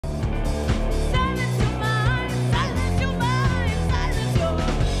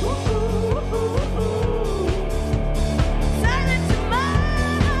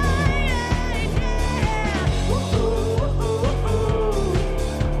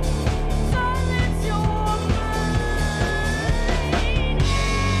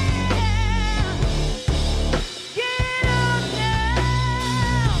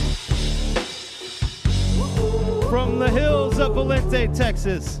Lubbock,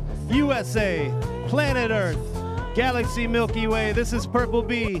 Texas, USA, planet Earth, galaxy Milky Way. This is Purple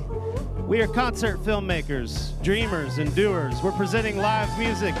Bee. We are concert filmmakers, dreamers, and doers. We're presenting live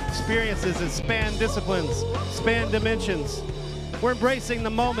music experiences that span disciplines, span dimensions. We're embracing the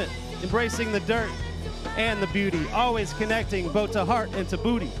moment, embracing the dirt and the beauty, always connecting both to heart and to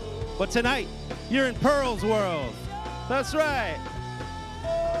booty. But tonight, you're in Pearl's world. That's right.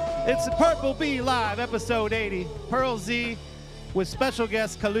 It's Purple Bee Live, episode 80. Pearl Z with special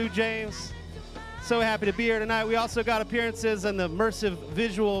guest Kalu James. So happy to be here tonight. We also got appearances in the immersive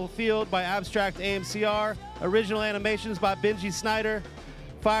visual field by Abstract AMCR, original animations by Benji Snyder,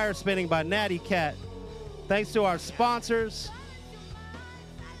 fire spinning by Natty Cat. Thanks to our sponsors.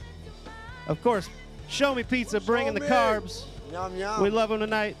 Of course, Show Me Pizza, bringing the carbs. Yum, yum. We love them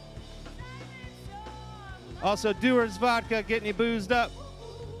tonight. Also, Dewar's Vodka, getting you boozed up.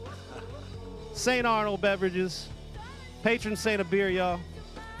 St. Arnold Beverages, patron saint of beer, y'all.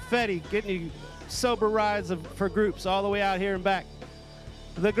 Fetty, getting you sober rides for groups all the way out here and back.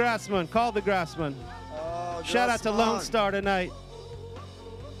 The Grassman, called the Grassman. Shout out to Lone Star tonight.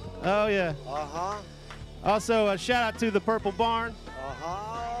 Oh, yeah. Also, a shout out to the Purple Barn.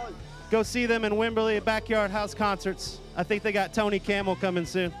 Go see them in Wimberley at Backyard House Concerts. I think they got Tony Camel coming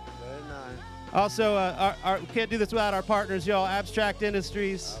soon. Very nice. Also, we can't do this without our partners, y'all. Abstract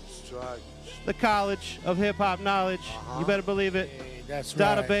Industries. Abstract. The College of Hip Hop Knowledge. You better believe it. Hey, that's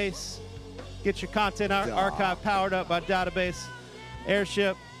Database. Get your content archive powered up by Database.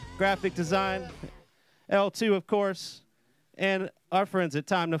 Airship. Graphic Design. L2, of course. And our friends at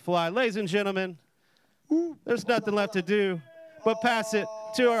Time to Fly. Ladies and gentlemen, there's nothing left to do but pass it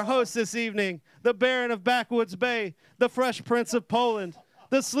to our host this evening, the Baron of Backwoods Bay, the Fresh Prince of Poland,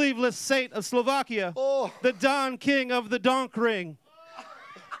 the Sleeveless Saint of Slovakia, the Don King of the Donk Ring,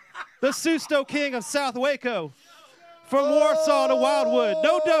 the Susto King of South Waco, from Warsaw to Wildwood.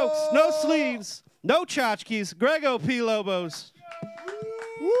 No dokes, no sleeves, no tchotchkes. Grego P. Lobos.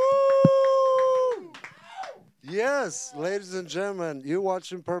 Woo! Yes, ladies and gentlemen, you're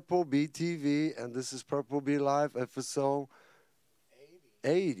watching Purple Bee TV, and this is Purple Bee Live, episode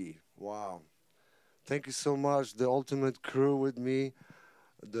 80. Wow. Thank you so much. The ultimate crew with me.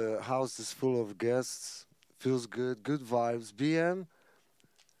 The house is full of guests. Feels good. Good vibes. BM?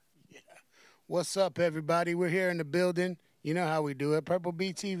 What's up, everybody? We're here in the building. You know how we do it. Purple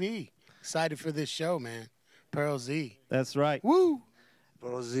Bee TV. Excited for this show, man. Pearl Z. That's right. Woo!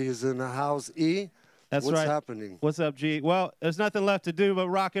 Pearl Z is in the house. E? That's What's right. happening? What's up, G? Well, there's nothing left to do but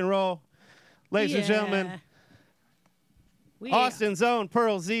rock and roll. Ladies and gentlemen, Austin's own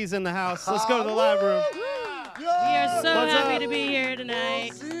Pearl Z's in the house. Let's go to the live room. We are so What's happy up? to be here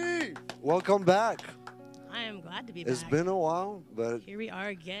tonight. Z. Welcome back. I am glad to be It's back. been a while, but Here we are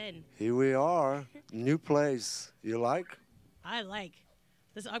again. here we are. New place. You like? I like.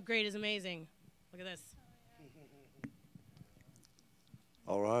 This upgrade is amazing. Look at this.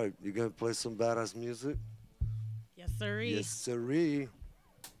 All right. You gonna play some badass music? Yes, sirree. Yes, sirree.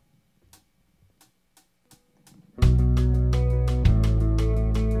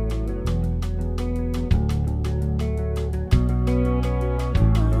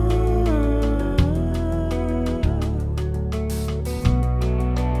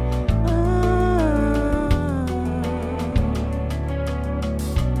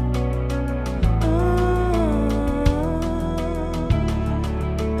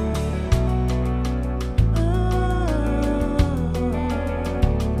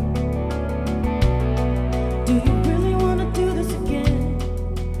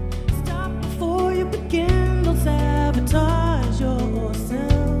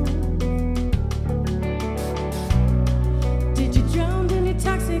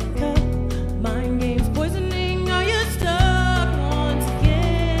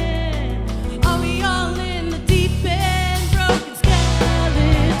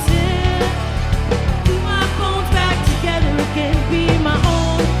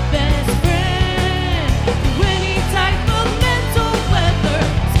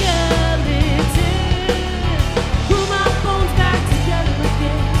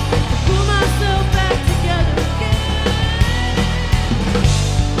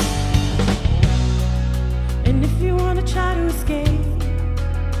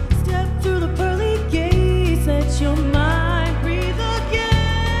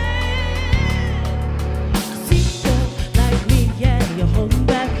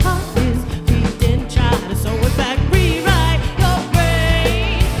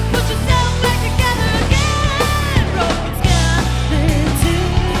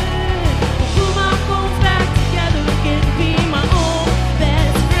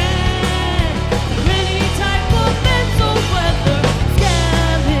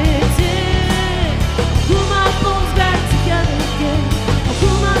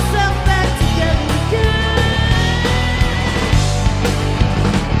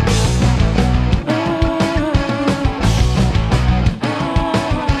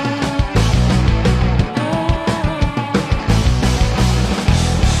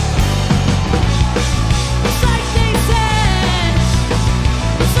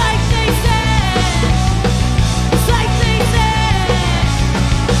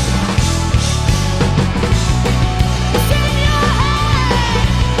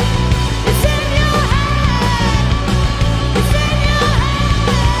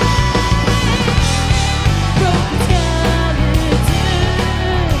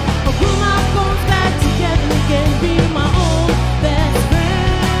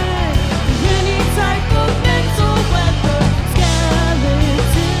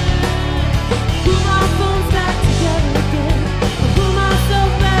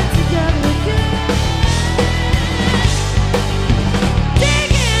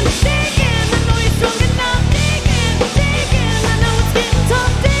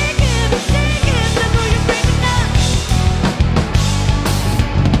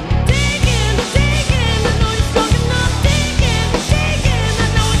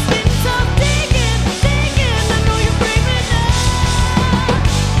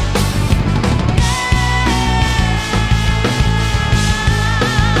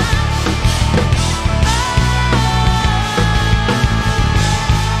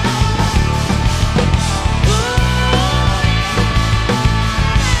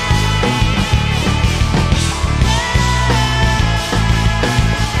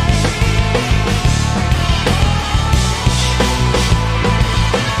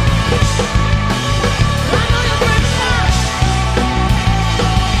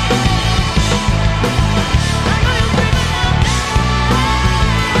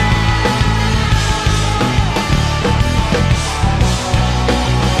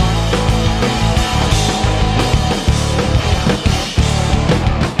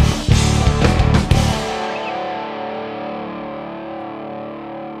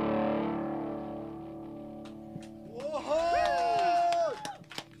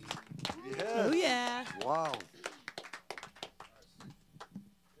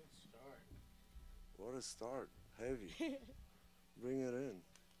 Bring it in.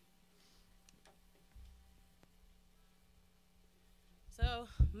 So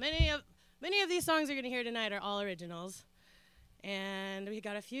many of these songs you're gonna hear tonight are all originals, and we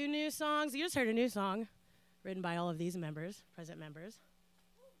got a few new songs. You just heard a new song, written by all of these members, present members,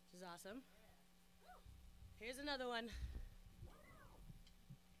 which is awesome. Here's another one.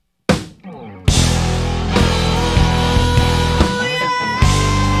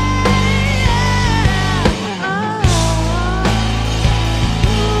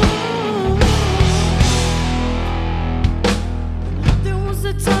 There was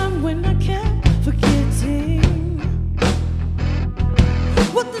a time when I kept forgetting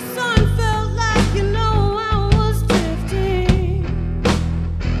what the sun felt like. You know, I was drifting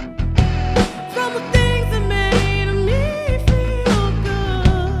from the things that made me feel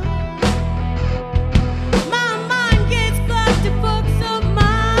good. My mind gets clogged, it fucks up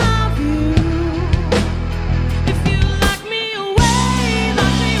my view. If you lock me away,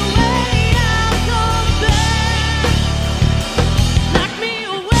 I'll come back. Lock me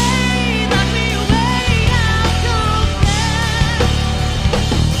away, I'll come back.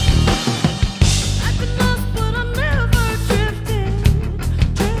 I've been lost, but I never drifted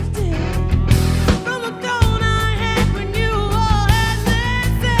from the dawn I had when you all had been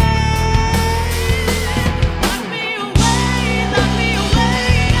saved. Lock me away,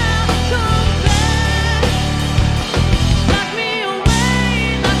 I'll come back. Lock me away, I'll come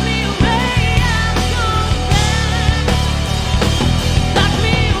back. Lock me away, I'll come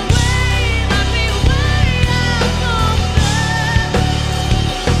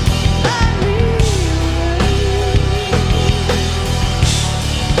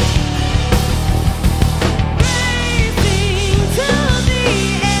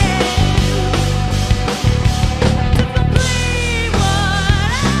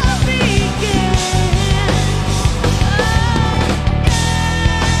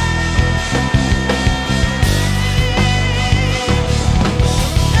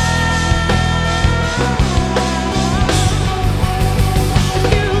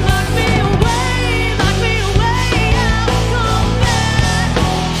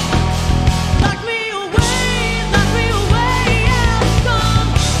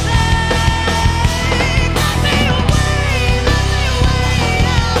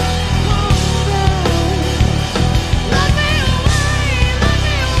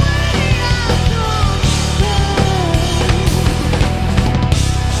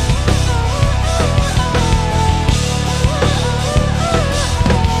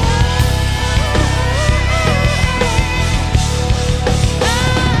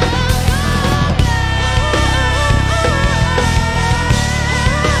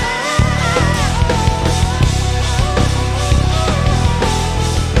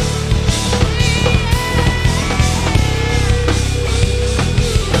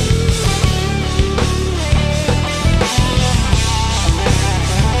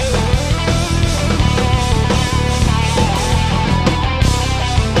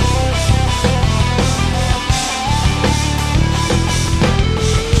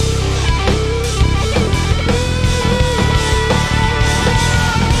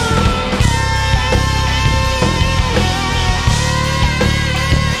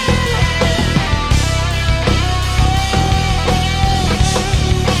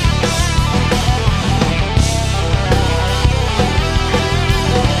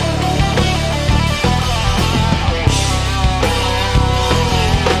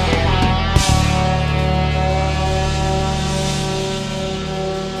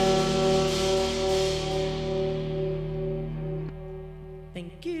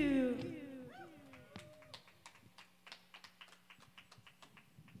Thank you.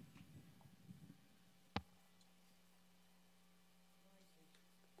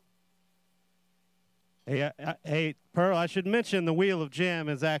 Hey, Pearl, I should mention the Wheel of Jam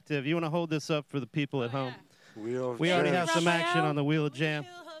is active. You want to hold this up for the people at home? Wheel of We already Jam. have some action on the Wheel of Jam.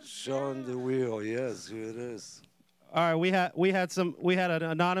 Showing the wheel, yes, here it is. All right, we had an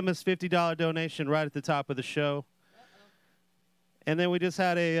anonymous $50 donation right at the top of the show. And then we just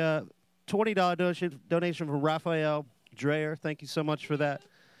had a $20 donation from Raphael Dreyer. Thank you so much for that.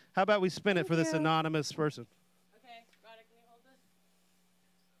 How about we spin it for this anonymous person? Okay, Roderick, can you hold this?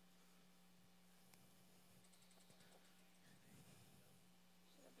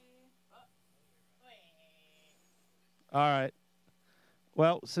 All right.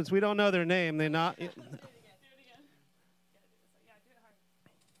 Well, since we don't know their name, they're not. Do it again.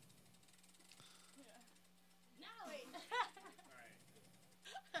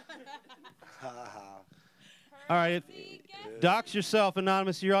 All right, dox yourself,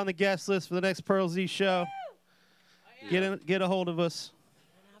 anonymous. You're on the guest list for the next Pearl Z show. Oh, Get a hold of us.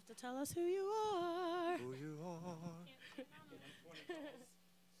 You don't have to tell us who you are. Who you are.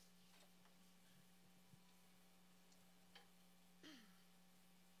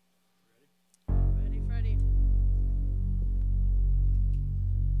 Ready, Freddie?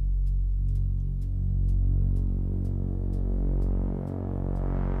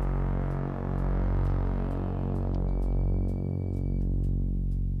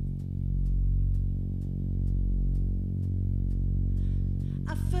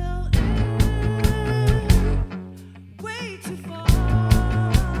 I fell in way too far.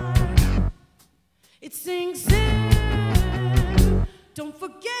 It sinks in. Don't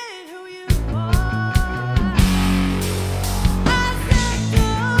forget who you are. I stepped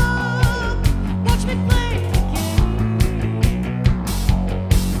up. Watch me play the game.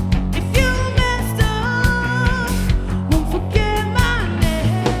 If you messed up, won't forget my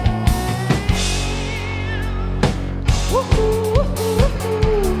name. Woo-hoo.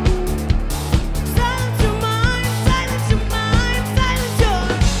 Silence your mind, silence your mind, silence your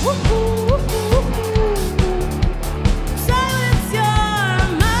silence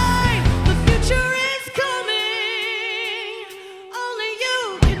your mind. The future is coming. Only you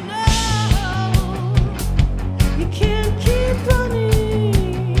can know. You can't keep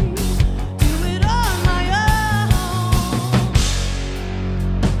running. Do it on my own.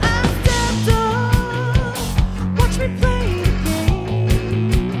 I stepped up. Watch me play the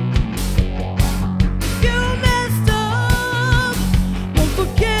game. If you messed up, won't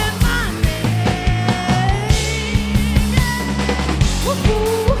forget my name.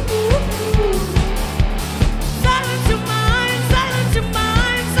 Silence your mind, silence your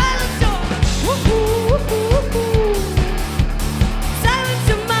mind, silence your silence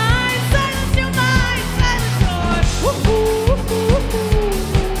your mind, silence your mind, silence your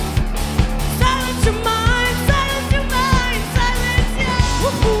silence your mind, silence your mind, silence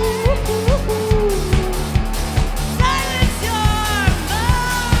your silence your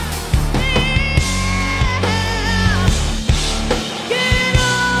mind. Get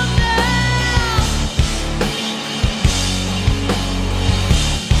up now.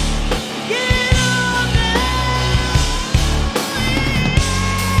 Get up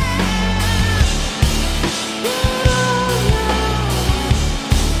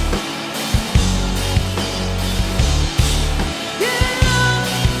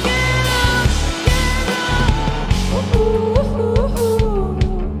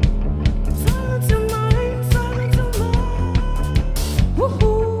silence your mind, silence your mind.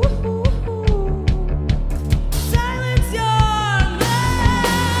 Silence your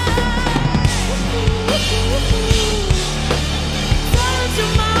silence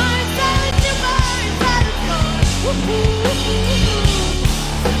your mind, silence your mind, silence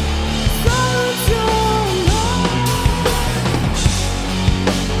silence your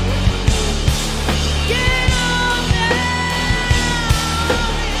Get up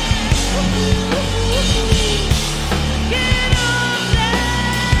Get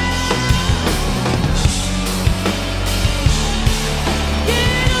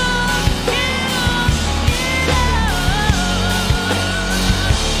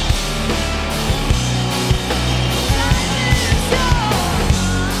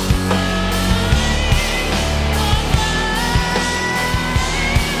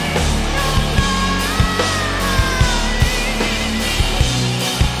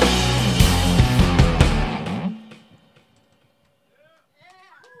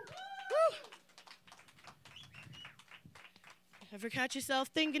Ever catch yourself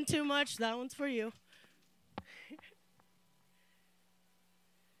thinking too much? That one's for you. All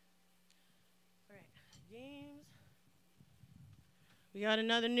right, games. We got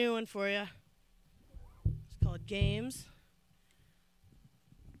another new one for you. It's called Games.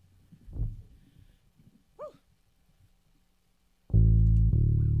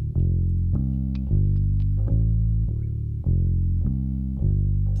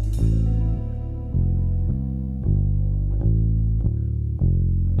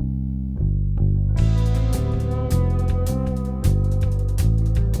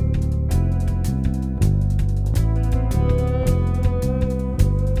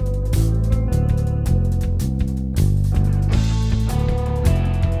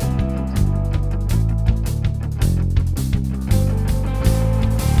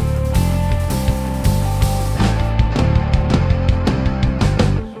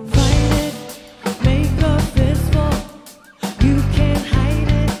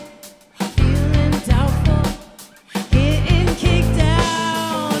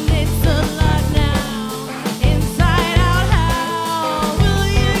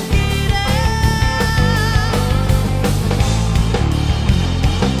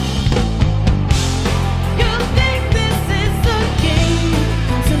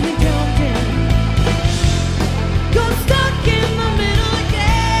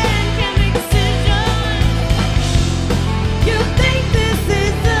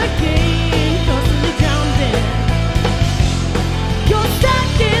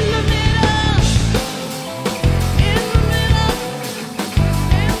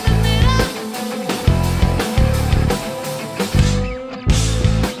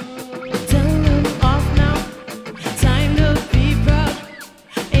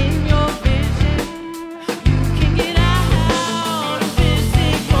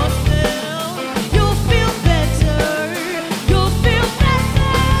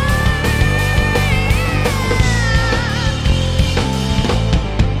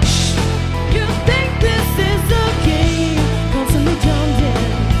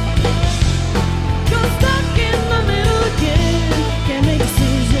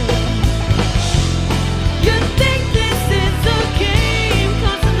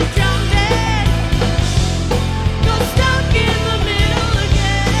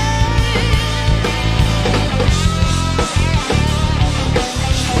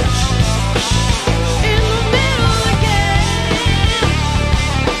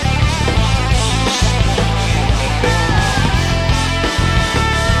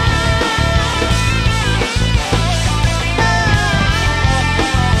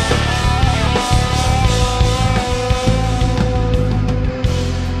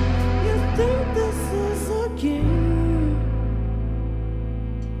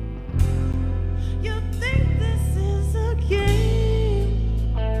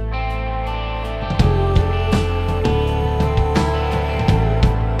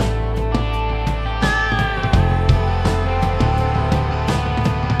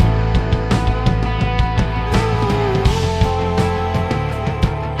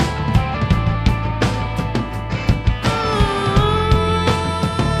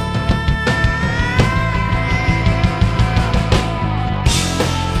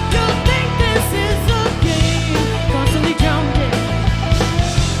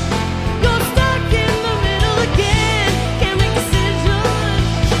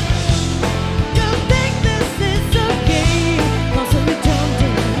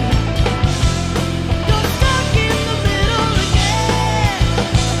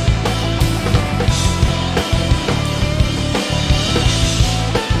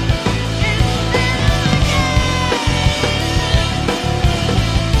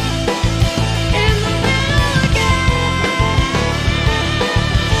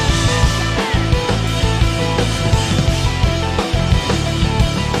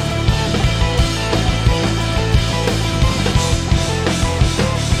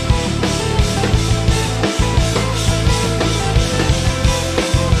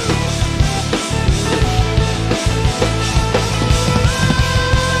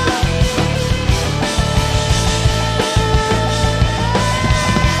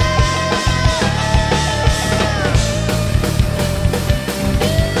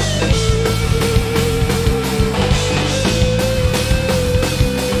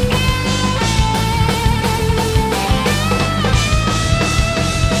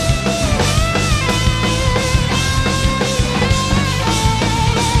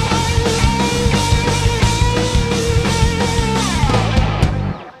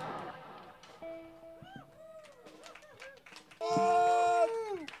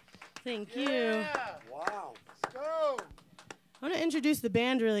 Thank you. Wow. Let's go. I want to introduce the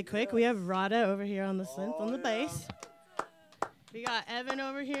band really quick. We have Rada over here on the synth, on the bass. We got Evan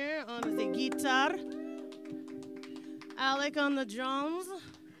over here on the guitar. Alec on the drums.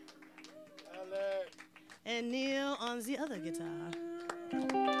 And Neil on the other guitar.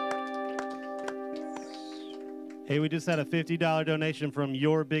 Hey, we just had a $50 donation from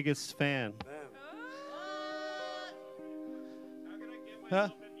your biggest fan. Huh?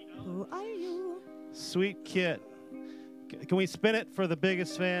 Who are you? Sweet Kit. Can we spin it for the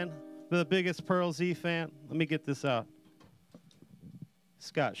biggest fan? For the biggest Pearl Z fan? Let me get this out.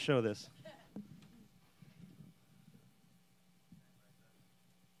 Scott, show this.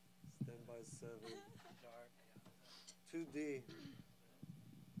 Stand by 7. 2D.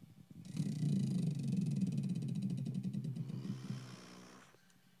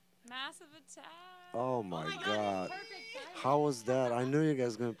 Massive Attack. Oh my God. How was that? I knew you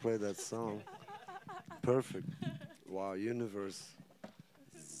guys gonna play that song. Perfect. Wow, universe.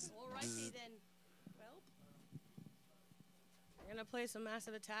 Alrighty then. Well, we're gonna play some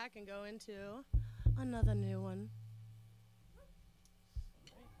Massive Attack and go into another new one.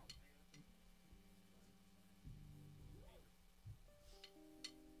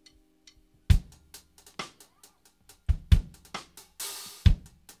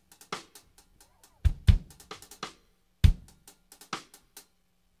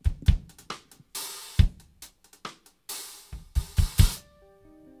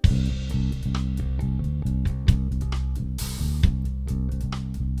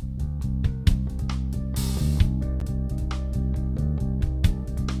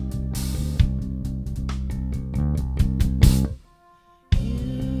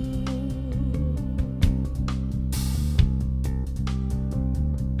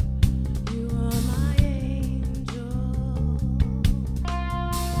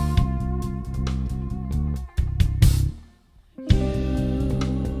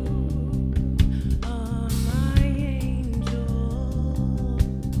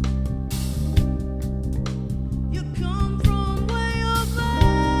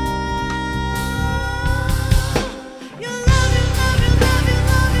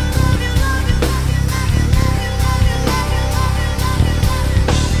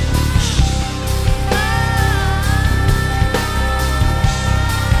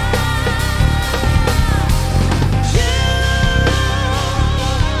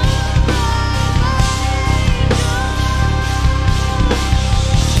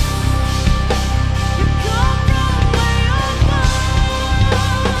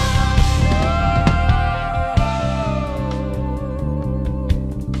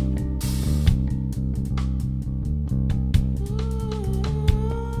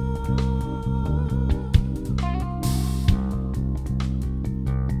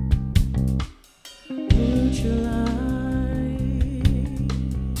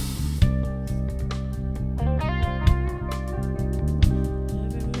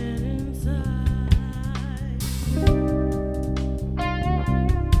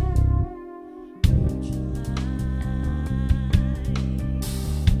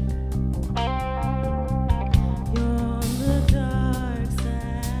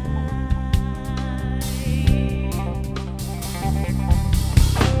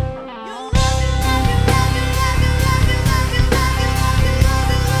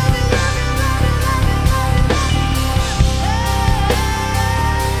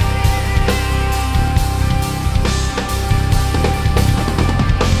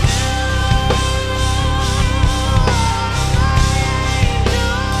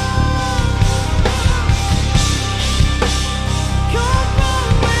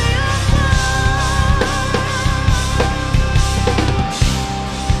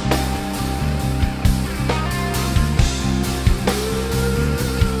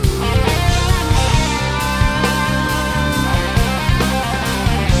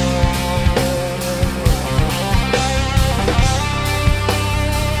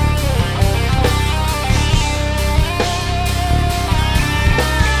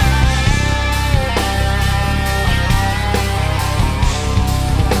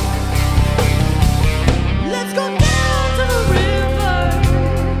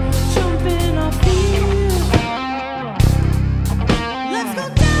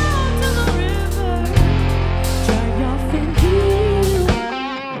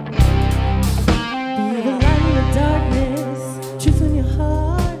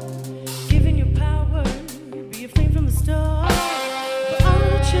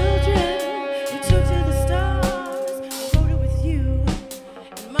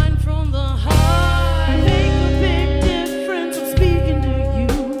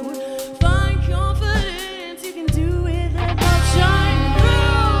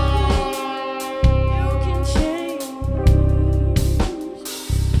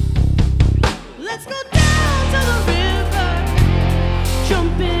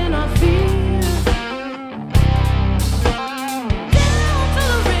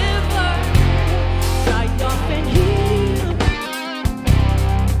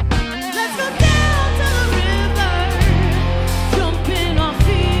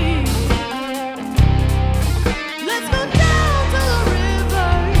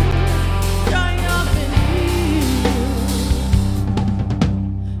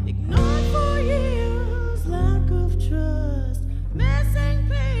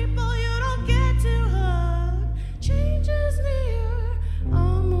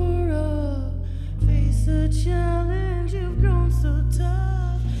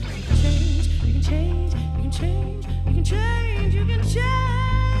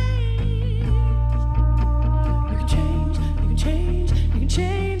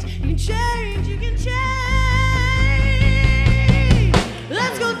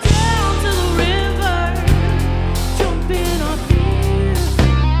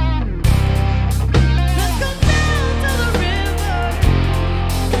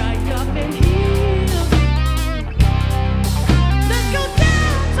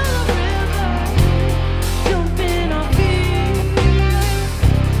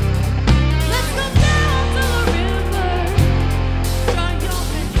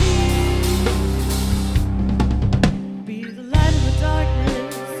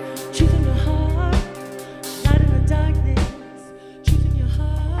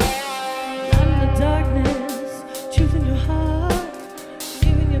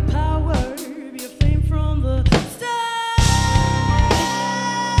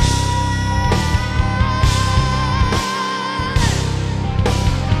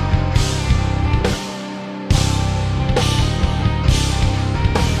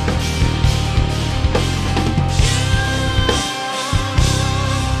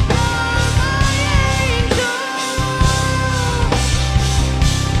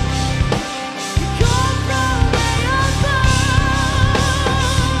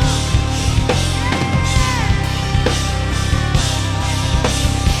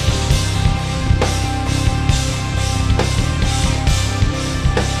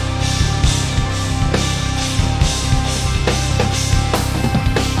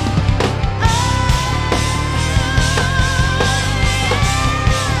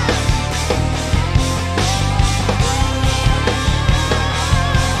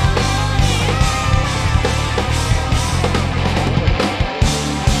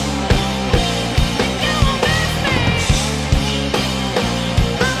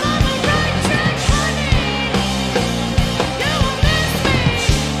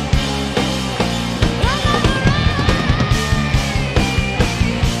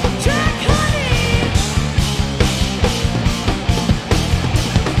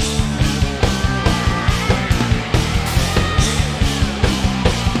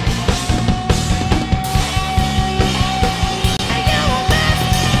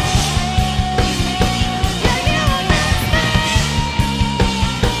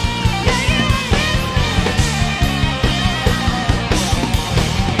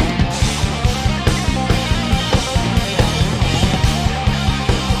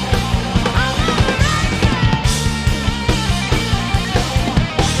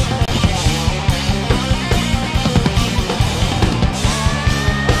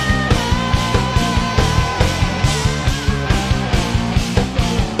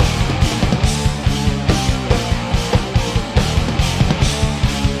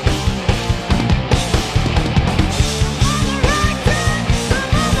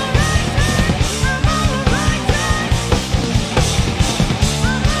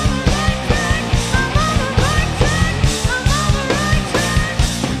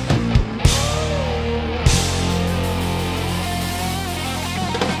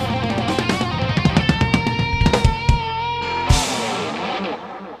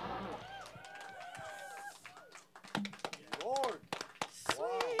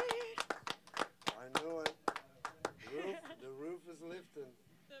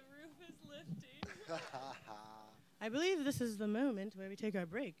 this is the moment where we take our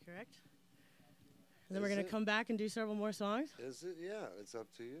break, correct? And then we're Is going to it? come back and do several more songs. Is it? Yeah, it's up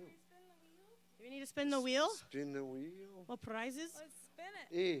to you. Do we need to spin the wheel? Spin the wheel. What prizes? Let's spin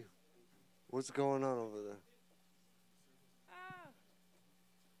it. E, what's going on over there? Ah.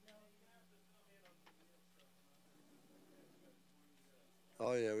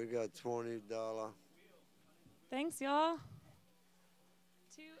 Oh yeah, we got $20. Thanks, y'all.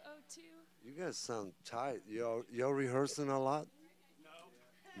 202. You guys sound tight. Y'all rehearsing a lot?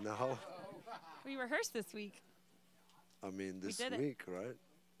 No. We rehearsed this week. I mean this did it. week, right?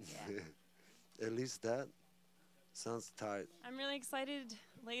 Yeah. At least that sounds tight. I'm really excited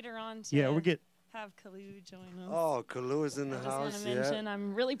later on to Yeah, we get. have Kalu join us. Oh, Kalu is in the I just want house. to Yeah, mention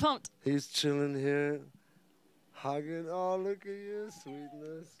I'm really pumped. he's chilling here, hugging. Oh, look at you,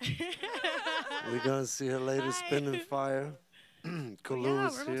 sweetness. We're gonna see her later Hi. spinning fire. Yeah, Kalu we're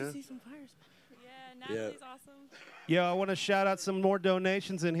is about here. to see some fires. Yeah, Natalie's awesome. Yo, I want to shout out some more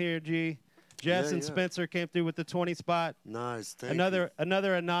donations in here, G. Jess Yeah, and yeah. Spencer came through with the 20 spot. Nice. Thank Another you.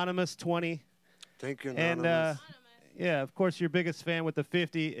 another anonymous 20. Thank you, And Anonymous. yeah, of course, your biggest fan with the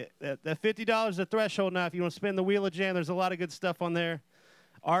 50. That $50 is the threshold now. If you want to spin the wheel of jam, there's a lot of good stuff on there.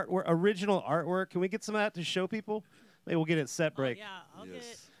 Artwork, original artwork. Can we get some of that to show people? Maybe we'll get it set break. Oh, yeah, I'll get it.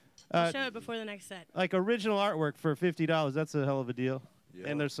 Yes. I'll show it before the next set. Like original artwork for $50. That's a hell of a deal. Yeah.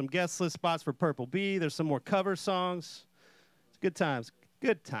 And there's some guest list spots for Purple Bee. There's some more cover songs. It's good times.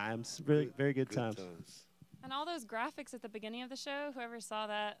 Good times. Very, very good times. And all those graphics at the beginning of the show, whoever saw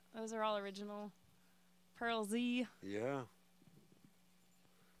that, those are all original. Pearl Z. Yeah.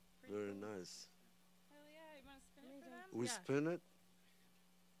 Pretty Very cool. nice. Hell yeah, you want to spin it for them? We Yeah. spin it.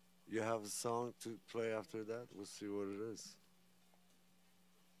 You have a song to play after that. We'll see what it is.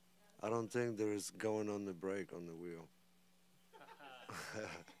 I don't think there is going on the break on the wheel.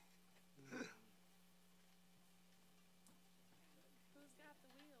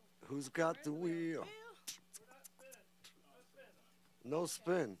 Who's got the wheel? No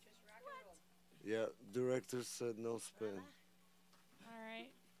spin. Yeah, director said no spin. All right.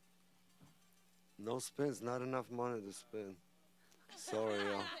 No spins, not enough money to spin. Sorry,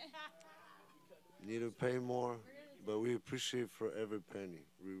 y'all. Need to pay more, but we appreciate for every penny.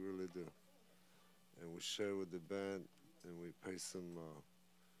 We really do. And we share with the band, and we pay some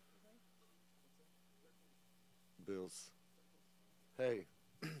bills. Hey,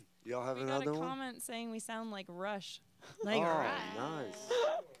 y'all have We got a another one? comment saying we sound like Rush. Like, Oh, right. nice.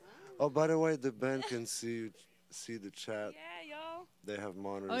 Oh, by the way, the band can see the chat. Yeah, y'all. They have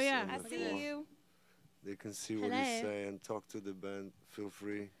monitors Oh, yeah. on I the see floor. you. They can see what Hello. you say and talk to the band. Feel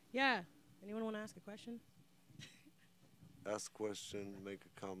free. Yeah. Anyone want to ask a question? Ask question, make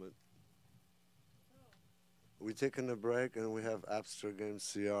a comment. We're taking a break and we have Abstract Game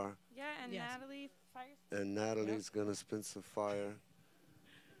CR. Yeah, and Yes. Natalie fires. And Natalie's gonna spin some fire.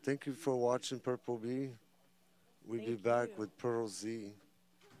 Thank you for watching Purple Bee. We'll be Thank back you. with Pearl Z.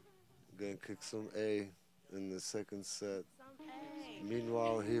 Gonna kick some A in the second set.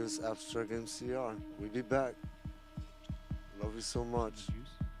 Meanwhile, here's Abstract Game CR. We'll be back. Love you so much.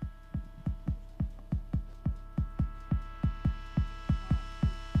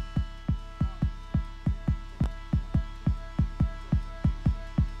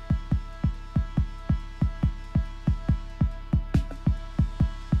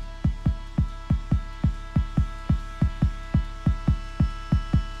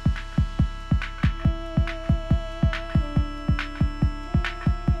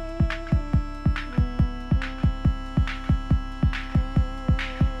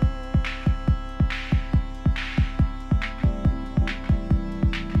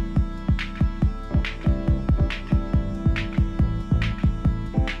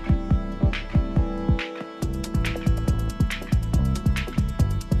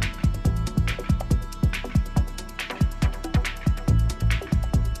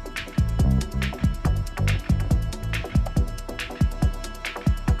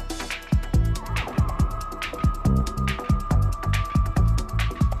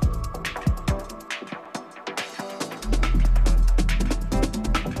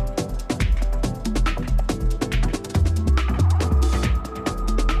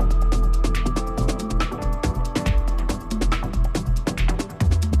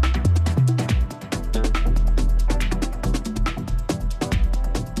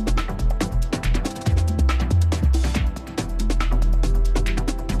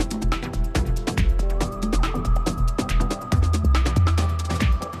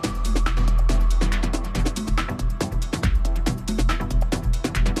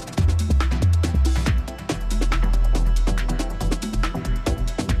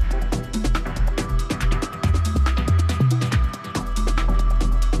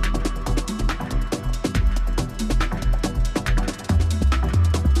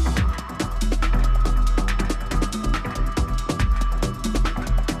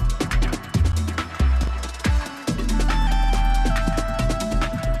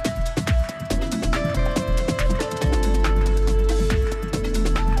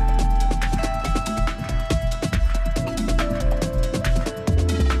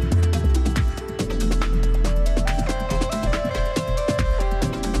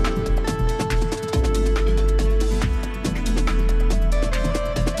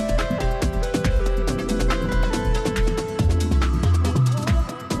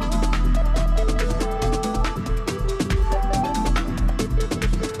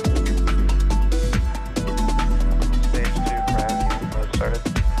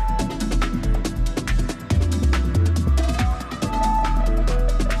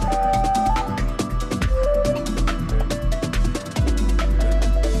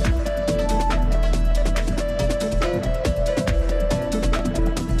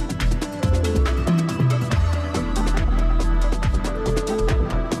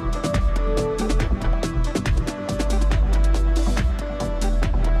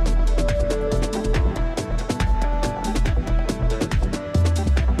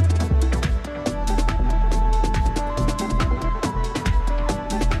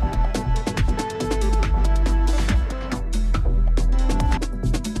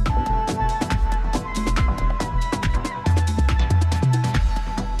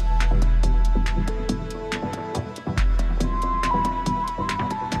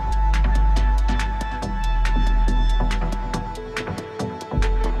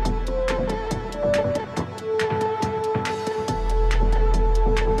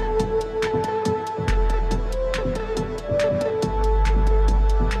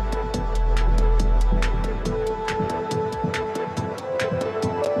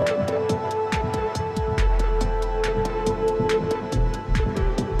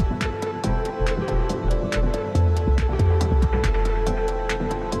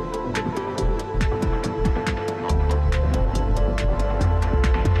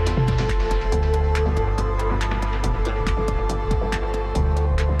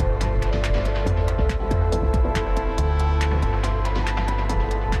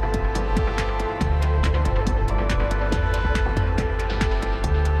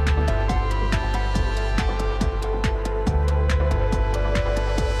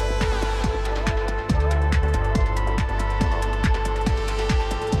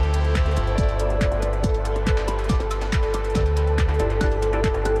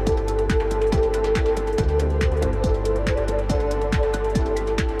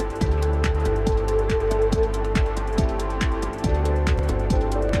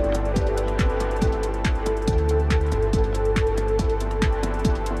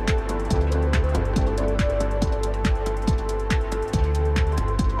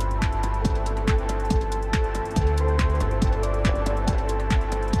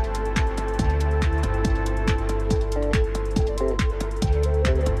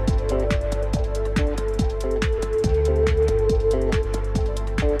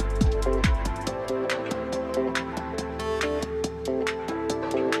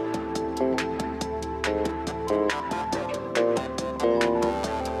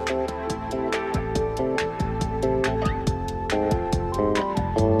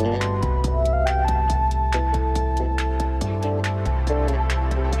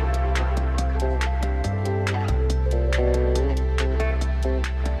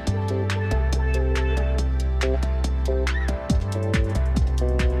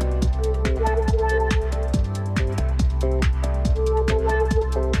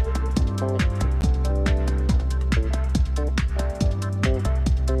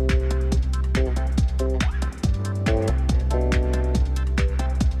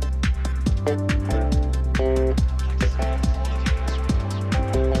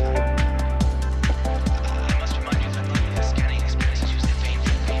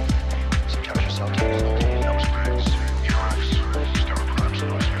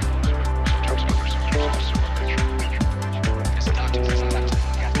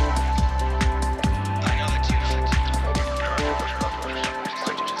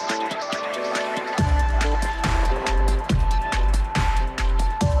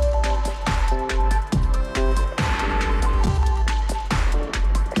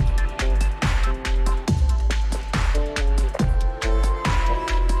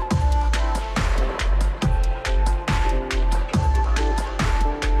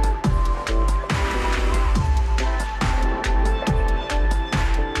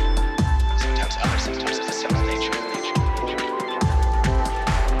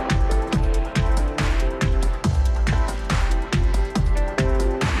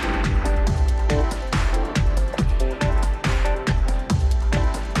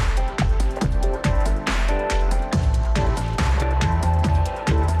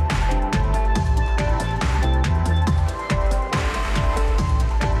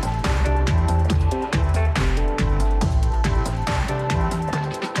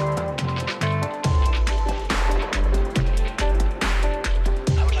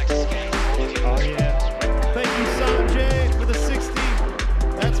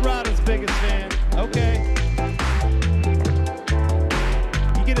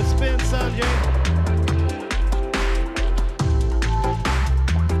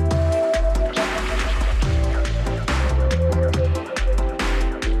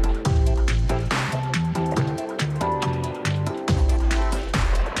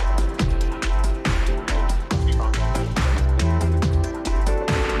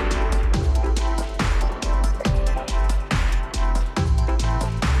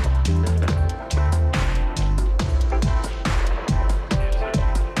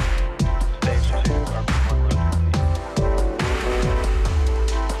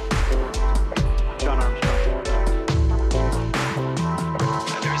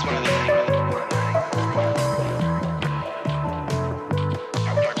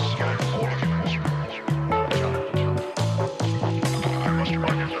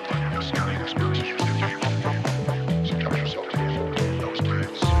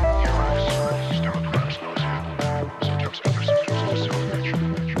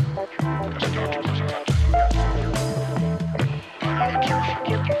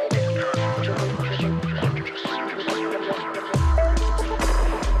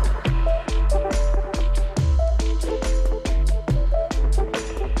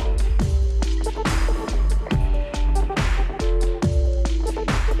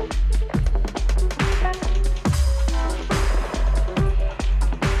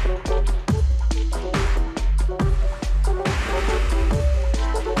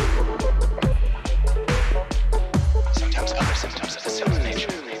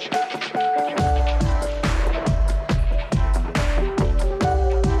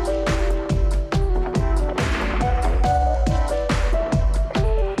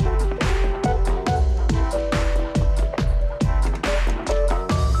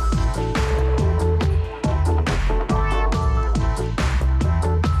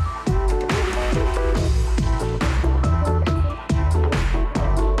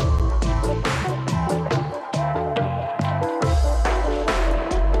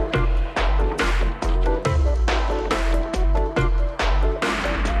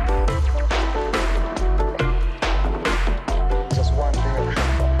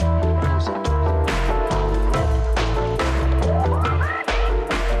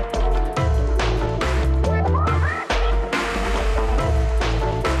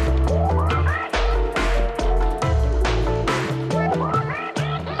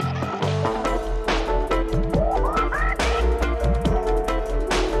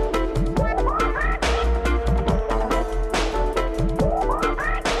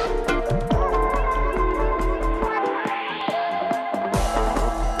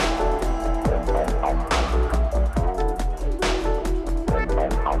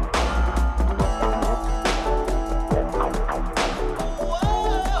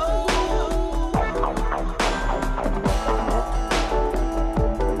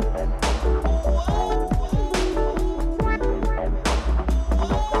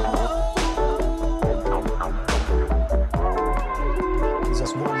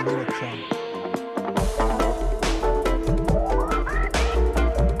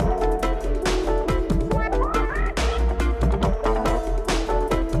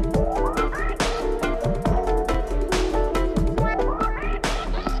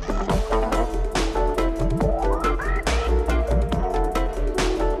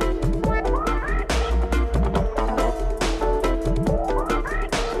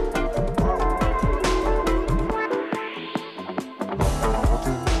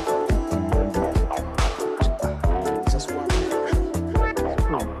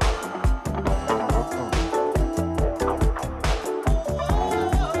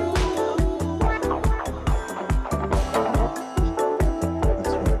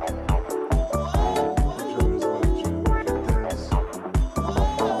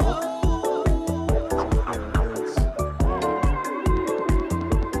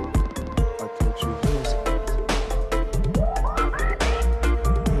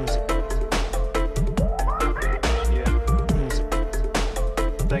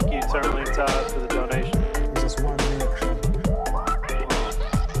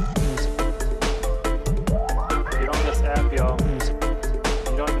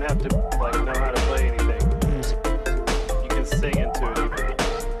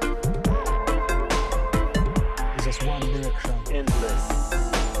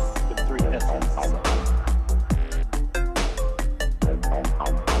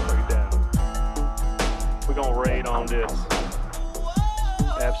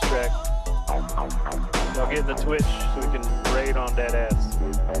 get in the Twitch so we can raid on that ass.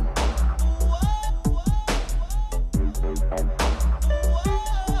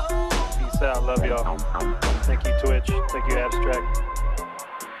 Peace out. Love y'all. Thank you, Twitch. Thank you, Abstract.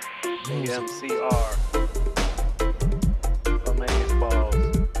 AMCR. Amaze balls.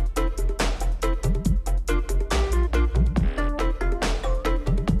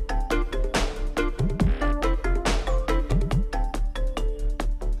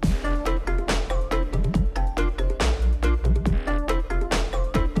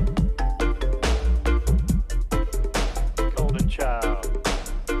 Golden Child.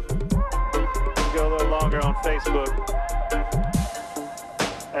 Go a little longer on Facebook,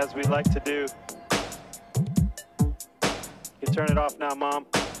 as we like to do. You turn it off now, Mom.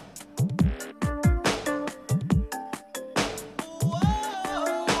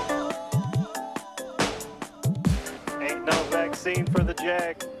 Ain't no vaccine for the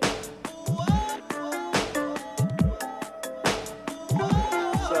jag.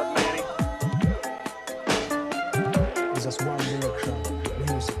 What's up, Manny? It's just one direction,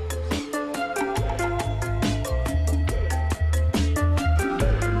 music.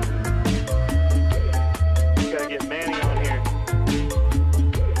 Gotta get Manny on here.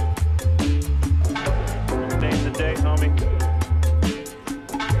 Name the date, homie.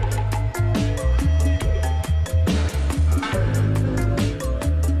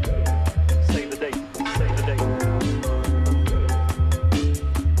 Save the date. Save the date.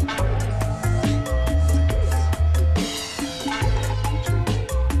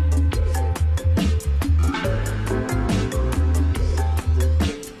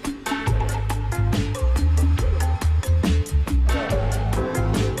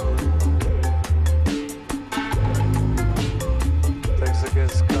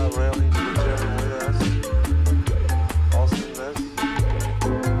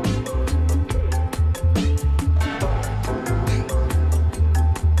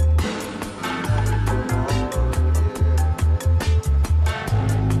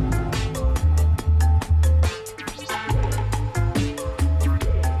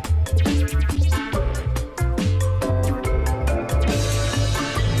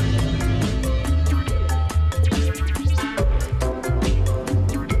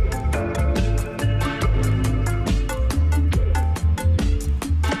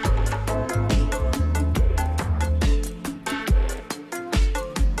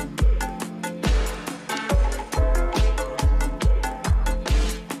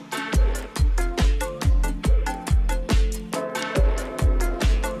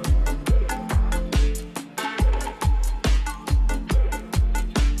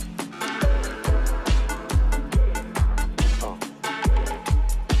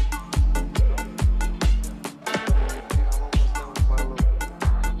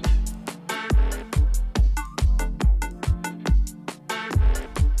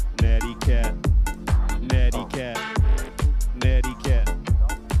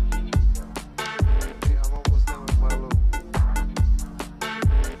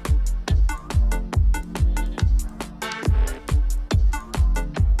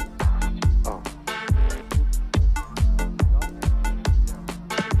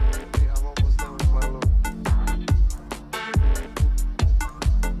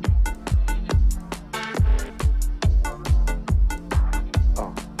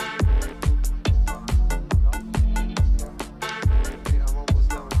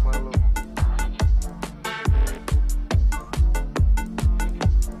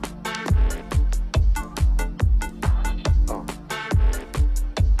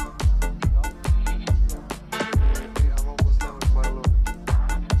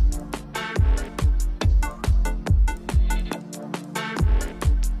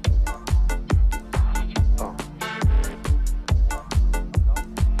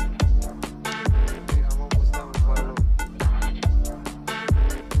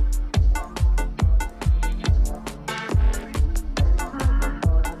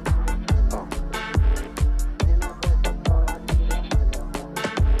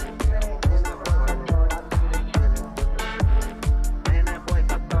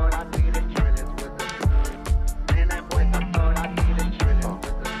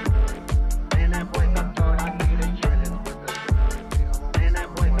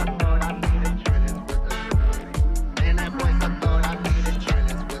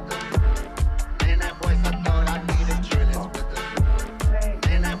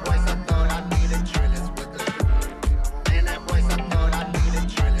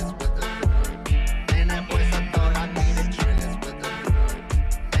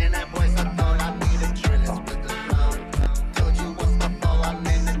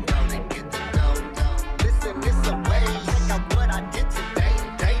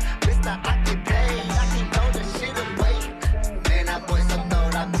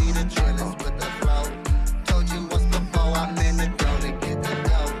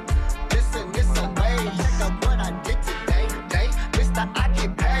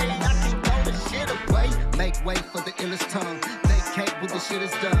 illest tongue. Vacate with the shit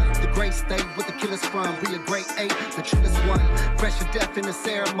is done. The great state with the killers from. We a great eight, the trillest one. Fresh to death in the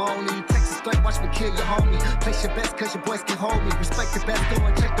ceremony. Texas straight, watch me kill your homie. Place your best cause your boys can hold me. Respect the best, go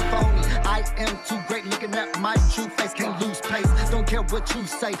and check the phony. I am too great looking at my true face. Can't lose pace, don't care what you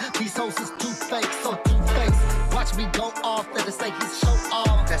say. These hoes is too fake, so two-faced. Watch me go off, let us say he's show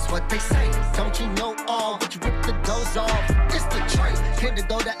off. That's what they say, don't you know all? But you rip the doors off, it's the trace. Came to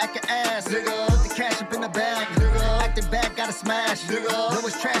go to act your ass, nigga. Put the cash up in the bag, nigga. Acting bad, gotta smash, nigga. Know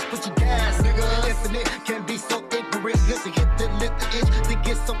it's trash, put your gas, nigga. Infinite can be so ignorant. Here's a hit that lift the itch, that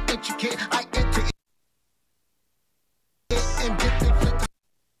gets so intricate. I enter it and dip the flip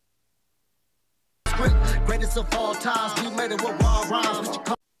the script. Greatest of all times, we made it with raw rhymes. What you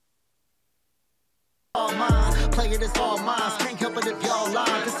call all mine, play it, it's all mine. Can't help it if y'all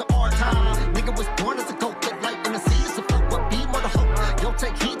lie, it's an art time. Nigga was born as a coke, that light in the sea, it's a float. What be more the hope? Yo,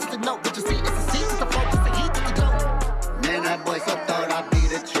 take heed to the note, what you see, it's a seed, it's a float, it's the heat to the dope. Man, that boy so thought I'd be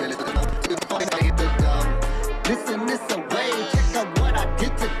the triller. Listen, this away, check out what I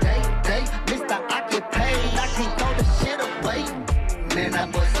did today. Mister, I get paid, I can't throw the shit away. Man,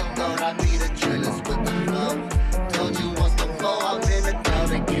 that boy so thought I'd be the trillers with the flow. Told you once before, I'm in the dough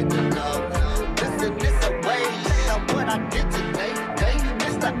to get the dough. Listen, this away, check out what I did today.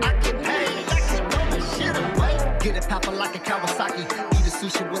 Mister, I get paid, I can't throw the shit away. Get it poppin' like a Kawasaki. Eat a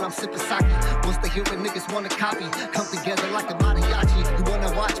sushi when I'm sipping sake. Once they hear what niggas wanna copy, come together like a mariachi. You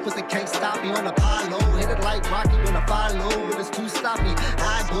wanna watch, but they can't stop me on a pile low. Hit it like Rocky when I follow, but it's too sloppy.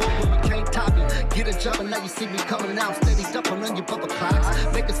 I go, but we can't top me. Get a jump and now you see me coming out. Steady dumping on your bumper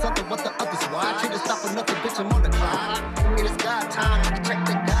clocks. Making something what the others watch. Here to stop another bitch, I'm on the clock. It is God time, you can check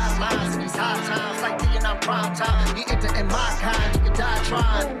the guidelines. In these high times, like being on prime time. You enter in my kind, you can die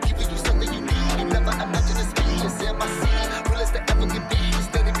trying. Giving you something you need, you never imagine it's me. It's in my seed, realest that ever can be.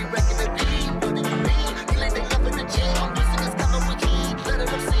 Steady be wrecking the beat, what do you mean? You ain't the love in the gym, I'm using this coming with heat. Let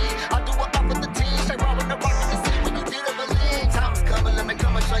them see, I do what up with the team. Stay raw when the rock in the sea when you did a believe. Time's coming, let me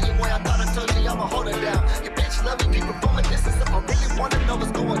come and show you where I thought I told you I'ma hold it down. Your bitch love me, keep performing this is if I really wanna know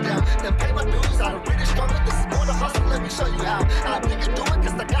what's going down. Then pay my dues, I don't really struggle. This is more the hustle, let me show you how. I nigga do it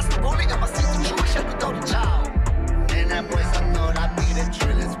cause I got some rolling and my seats are true. Shut me throw the child. And that boy, I thought I'd be the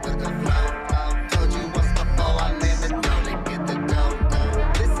trillers with the flow. Told you once before, I'm in the dough to get the dough.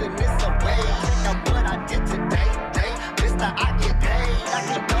 Listen, it's a way, check out what I did today. Mister, I get paid, I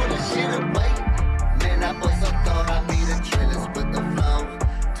can throw this shit away. Man, that boy, so thought I'd be the trillers with the flow.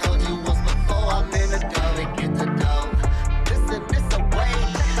 Told you once before, I'm in the dough to get the dough. Listen, it's a way,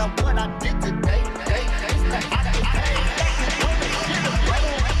 check out what I did today. Mister, I get paid, I can throw this shit away.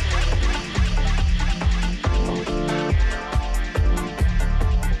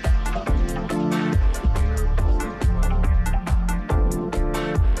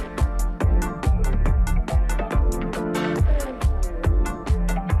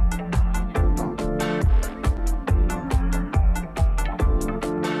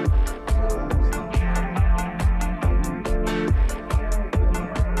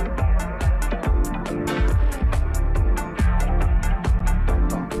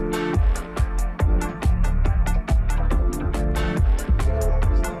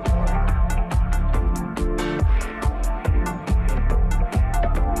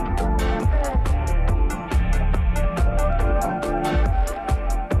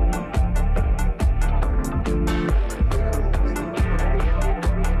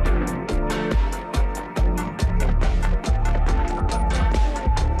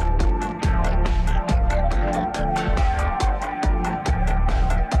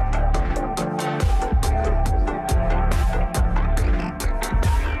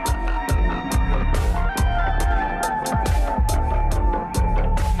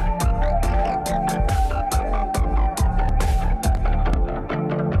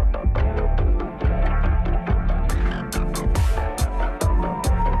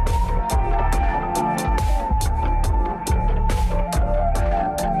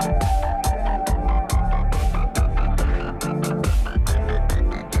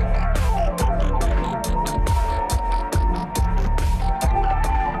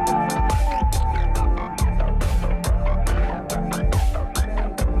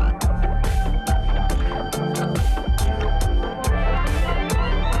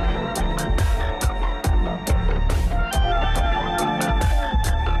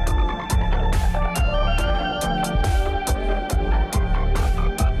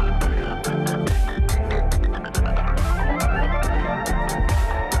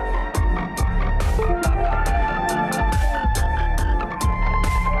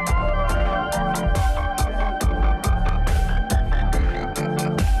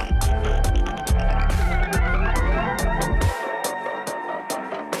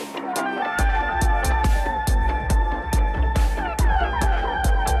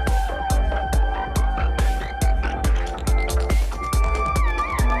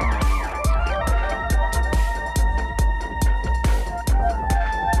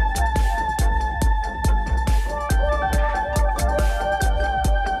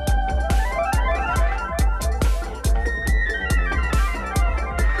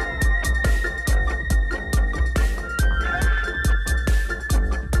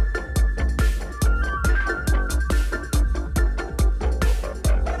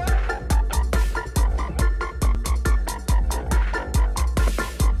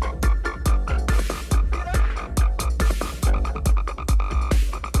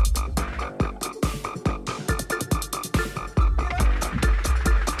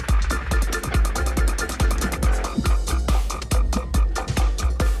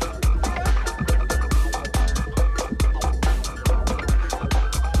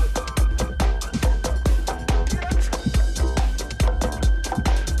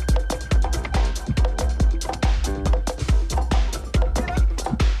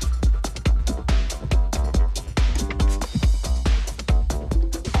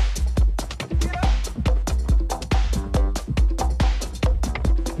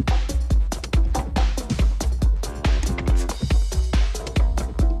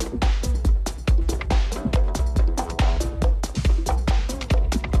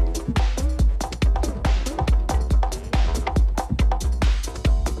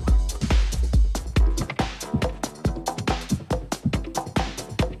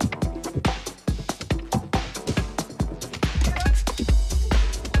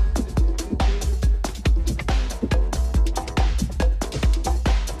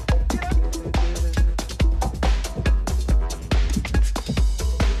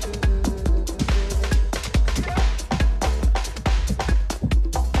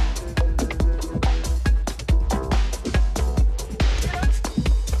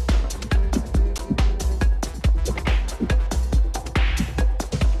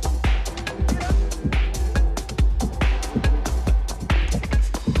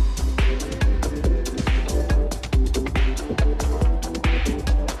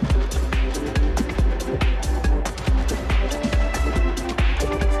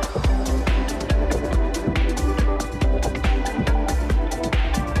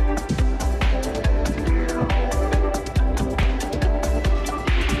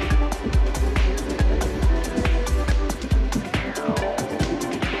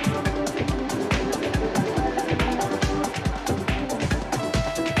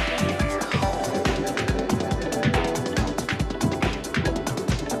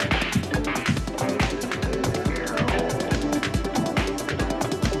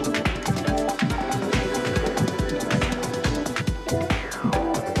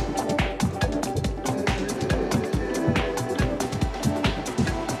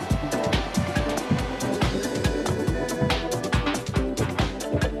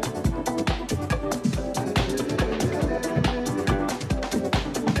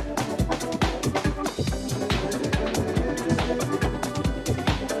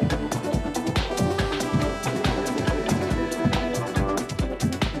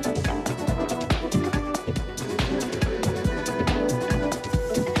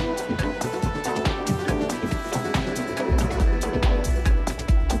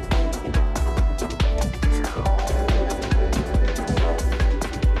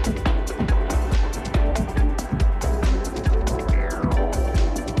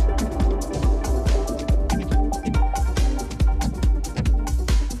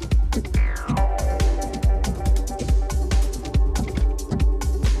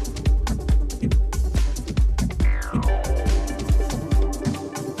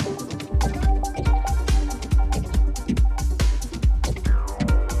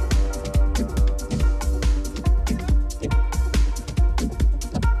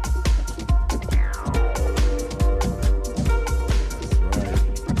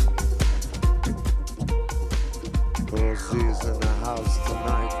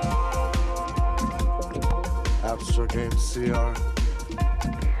 MCR.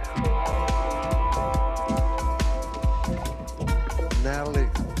 Natalie,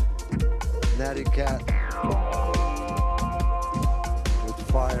 Natty Cat with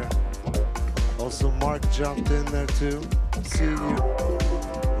fire. Also Mark jumped in there too. See you.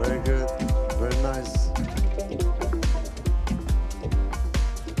 Very good. Very nice.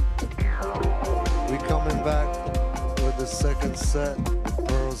 We coming back with the second set.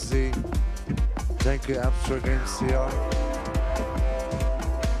 Pearl Z. Thank you, Abstract MCR.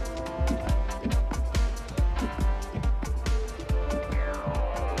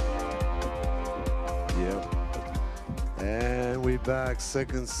 And we back,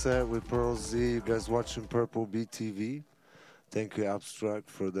 second set with Pearl Z. You guys watching Purple BTV. Thank you, Abstract,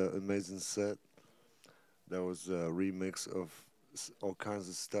 for the amazing set. That was a remix of all kinds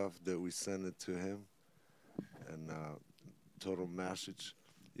of stuff that we sent it to him. And total message.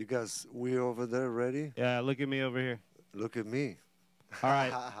 You guys, we over there ready? Yeah, look at me over here. Look at me. All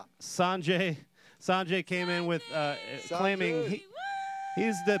right. Sanjay came in with claiming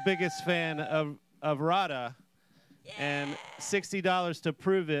he's the biggest fan of Rada. And $60 to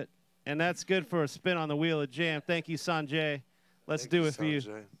prove it, and that's good for a spin on the wheel of jam. Thank you, Sanjay. Let's do it for you.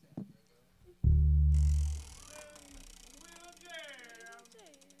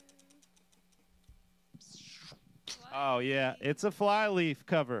 Oh yeah, it's a Flyleaf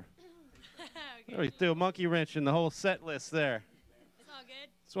cover. Okay. We threw a monkey wrench in the whole set list there. It's all good.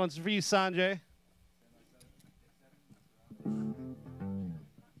 This one's for you, Sanjay.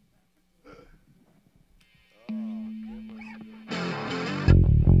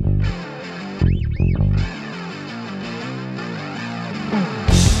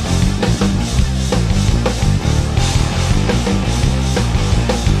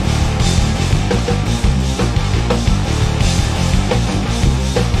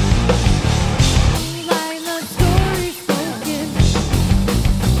 Like the story spoken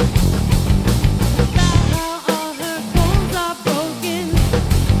about how all her bones are broken.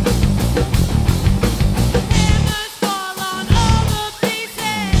 Hammers fall on all the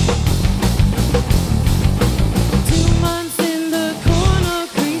pieces. 2 months in the corner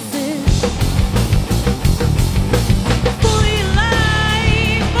creases. Fully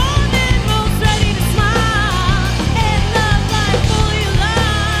alive, more than most, ready to smile and love life fully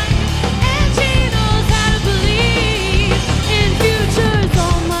alive. And she knows how to believe in futures.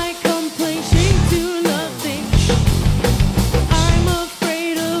 All my complaints shrink to nothing. I'm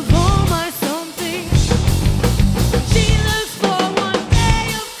afraid of all my something. She looks for one day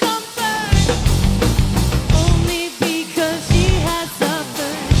of comfort, only because she has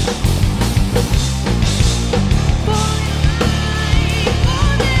suffered. Fully alive,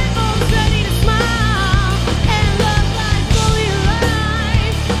 more than most, ready to smile and love life fully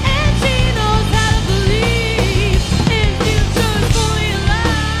alive. And she knows how to believe in futures fully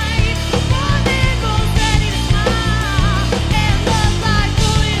alive. More than most, ready to smile and love life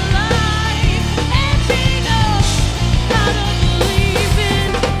fully alive. And she knows how to believe in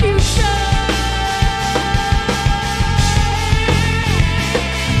future.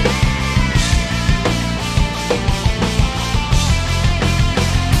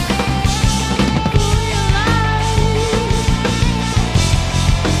 Fully alive,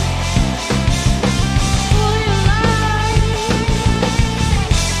 fully alive,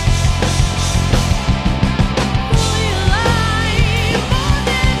 fully alive. More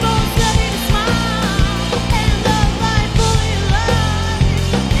than most, ready to smile and love life fully alive.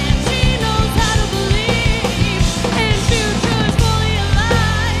 And she knows how to believe in futures fully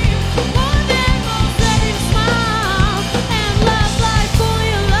alive. More than most, ready to smile and love life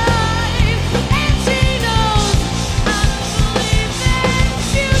fully alive. And she knows how to believe in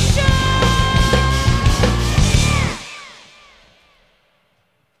future.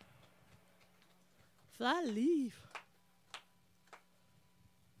 Flyleaf.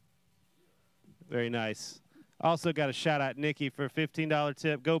 Very nice. Also got a shout out Nikki for a $15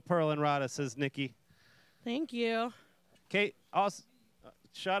 tip. Go Pearl and Rada, says Nikki. Thank you. Kate, also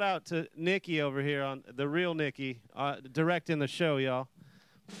shout out to Nikki over here on the real Nikki, directing the show, y'all.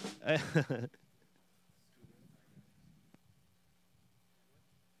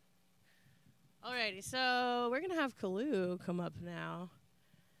 Alrighty, so we're gonna have Kalu come up now,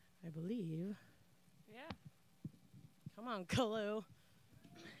 I believe. Yeah. Come on, Kalu.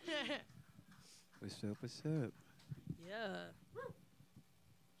 What's up? What's up? Yeah.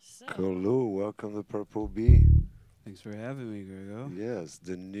 So, Kalu, welcome to Purple B. Thanks for having me, Grego. Yes,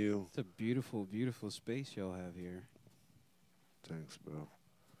 the new. It's a beautiful, beautiful space y'all have here. Thanks, bro.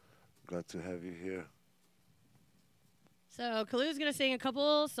 Glad to have you here. So Kalu's gonna sing a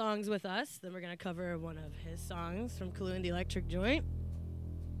couple songs with us. Then we're gonna cover one of his songs from Kalu and the Electric Joint.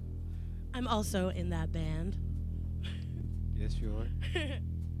 I'm also in that band. Yes, you are.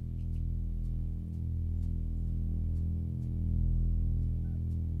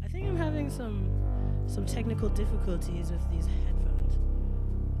 I think I'm having some technical difficulties with these headphones.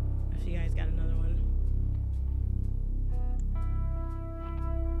 If you guys got another one.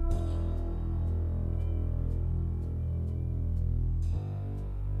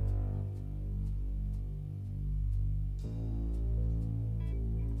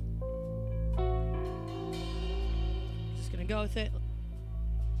 Just gonna go with it.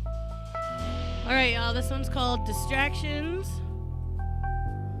 All right, y'all. This one's called Distractions.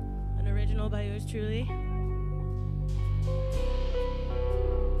 An original by yours truly.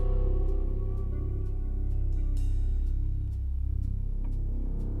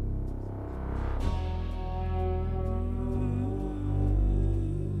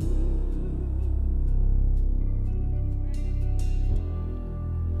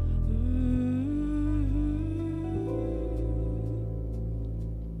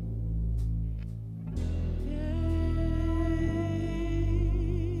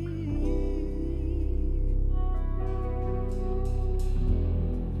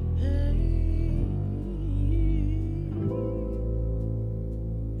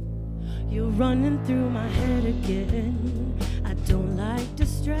 You're running through my head again. I don't like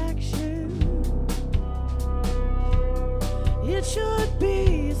distraction. It should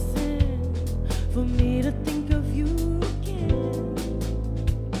be a sin for me to think of you again.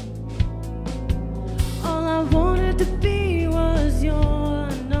 All I wanted to be was your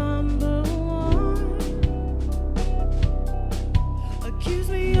number one. Accuse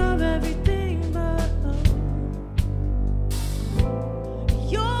me of everything but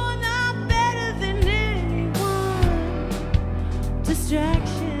you're not better than anyone.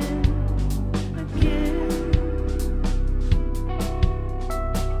 Distraction again.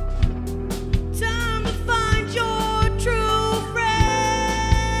 Time to find your true friends.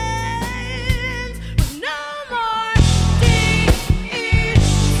 But no more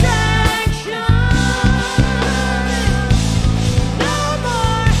distraction. No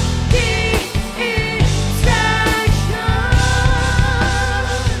more distraction.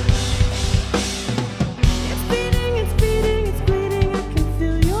 It's beating, it's beating, it's bleeding. I can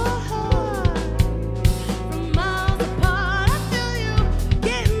feel your heart from miles apart. I feel you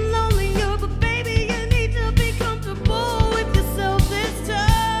getting lonelier, but baby, you need to be comfortable with yourself this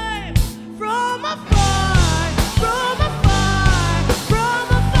time. From afar, from afar, from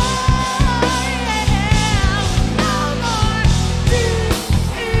afar. No more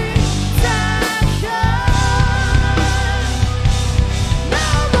distraction.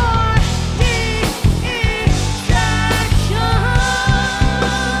 No more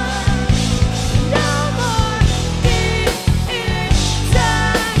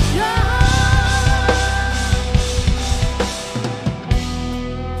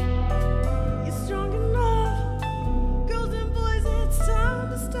You're strong enough, girls and boys, it's time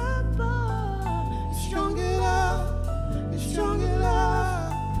to step up. You're strong enough, you're strong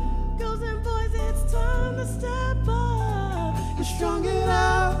enough, girls and boys, it's time to step up. You're strong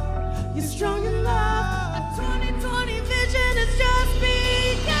enough, you're strong enough. A 2020 vision is just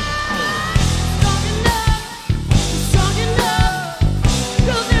begun. Strong enough, you're strong enough,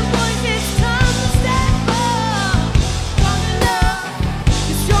 girls and boys, it's time to step up. Strong enough,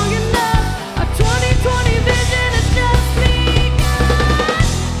 you're strong enough. A 2020 vision is just begun.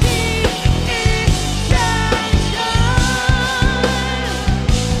 Distraction.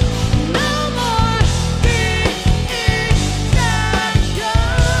 No more distraction.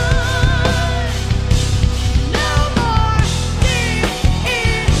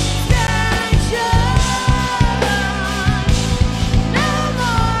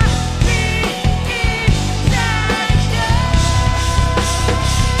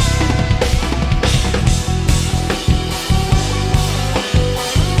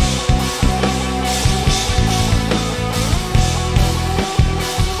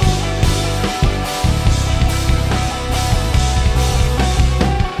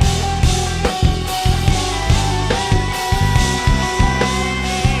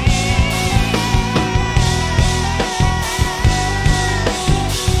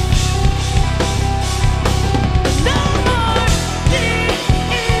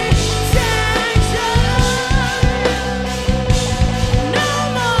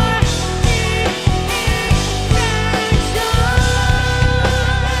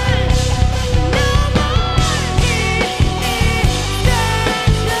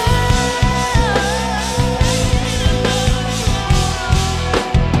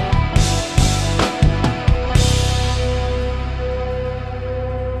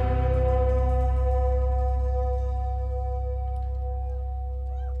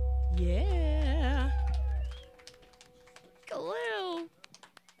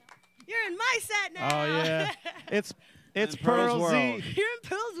 It's And Pearl Pearl's Z. World. You're in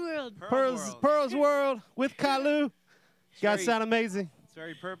Pearl's World. Pearl's World with Kalu. You guys Very- sound amazing. It's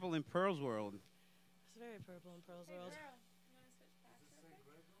very purple in Pearl's world. It's very purple in Pearl's World.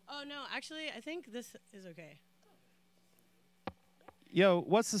 Oh, no. Actually, I think this is okay. Yo,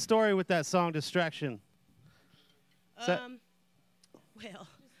 what's the story with that song Distraction? that- Well,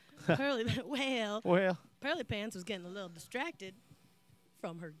 Pearly Pants was getting a little distracted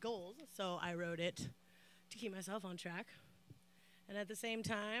from her goals, so I wrote it to keep myself on track. And at the same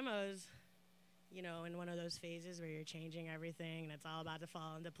time, I was, you know, in one of those phases where you're changing everything and it's all about to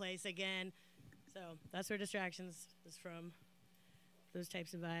fall into place again. So that's where Distractions is from, those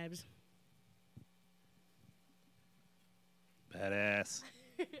types of vibes. Badass.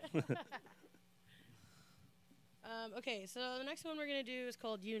 Okay, so the next one we're going to do is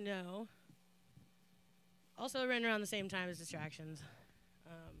called You Know. Also written around the same time as Distractions.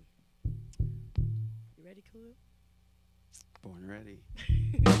 You ready, Kalu? Born ready.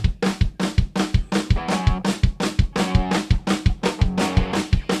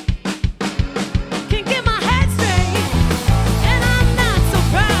 Can't get my head straight, and I'm not so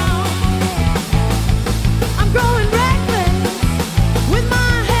proud. I'm growing reckless with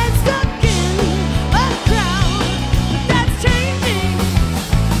my head stuck in a crowd. But that's changing.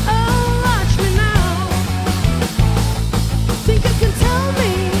 Oh, watch me now. Think you can tell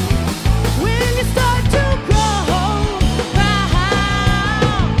me when you start to grow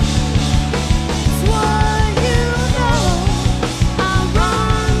proud.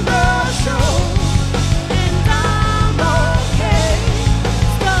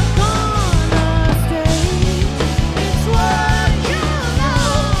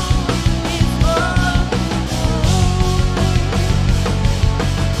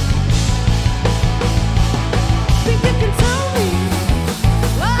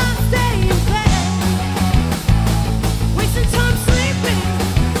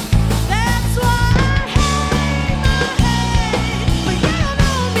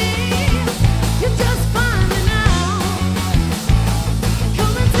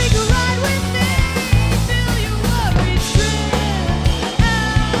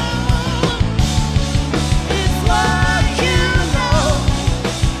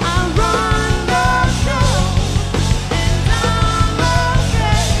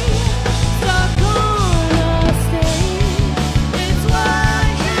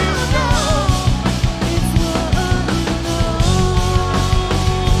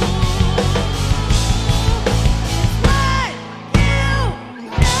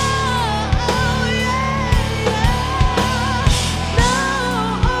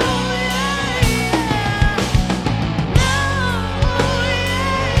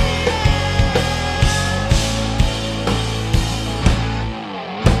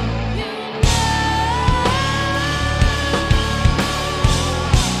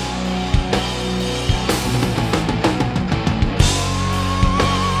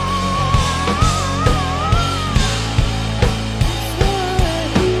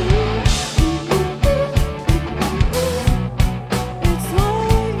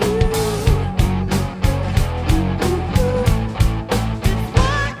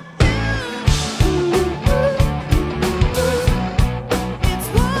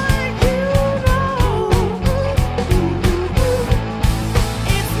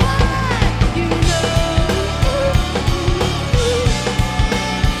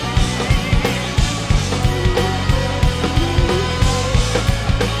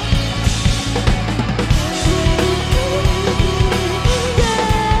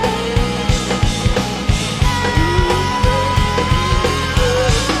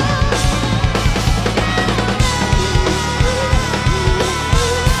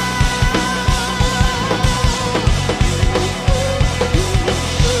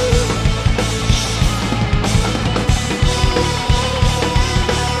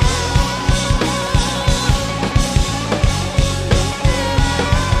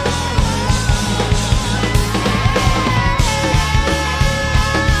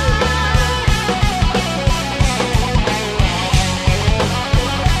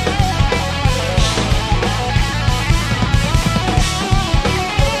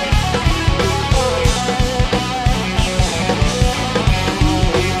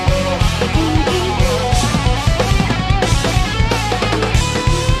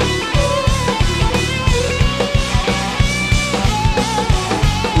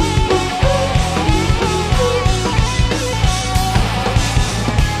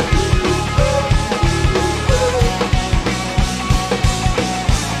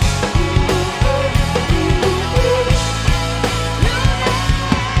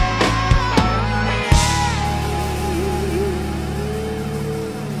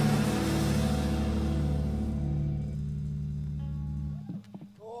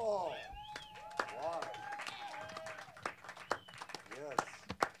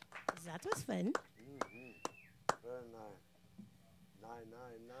 fun. Very nice. Nine.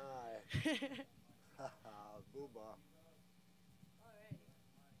 Booba.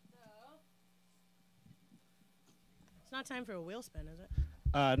 It's not time for a wheel spin, is it?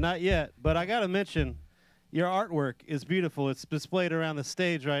 Not yet, but I gotta mention, your artwork is beautiful. It's displayed around the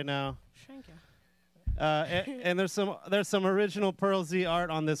stage right now. Thank you. And there's some original Pearl Z art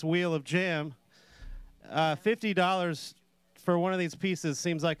on this wheel of jam. $50 for one of these pieces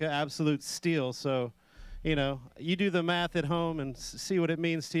seems like an absolute steal. So, you know, you do the math at home and see what it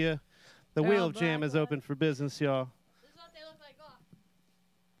means to you. The They're wheel all of jam black, is what? open for business, y'all. This is what they look like off.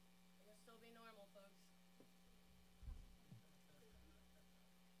 It'll still be normal, folks.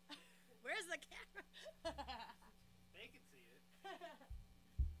 Where's the camera? They can see it.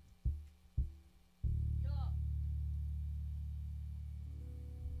 Yo.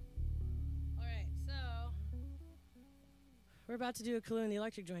 All right, so we're about to do a Kalu and the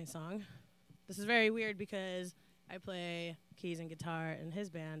Electric Joint song. This is very weird because I play keys and guitar in his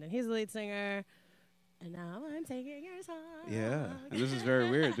band, and he's the lead singer. And now I'm taking your song. Yeah, and this is very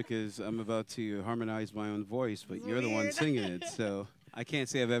weird because I'm about to harmonize my own voice, but you're the one Weird. singing it, so I can't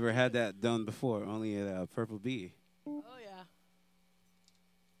say I've ever had that done before, only at Purple Bee. Oh, yeah.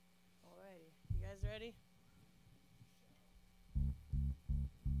 Alrighty. You guys ready?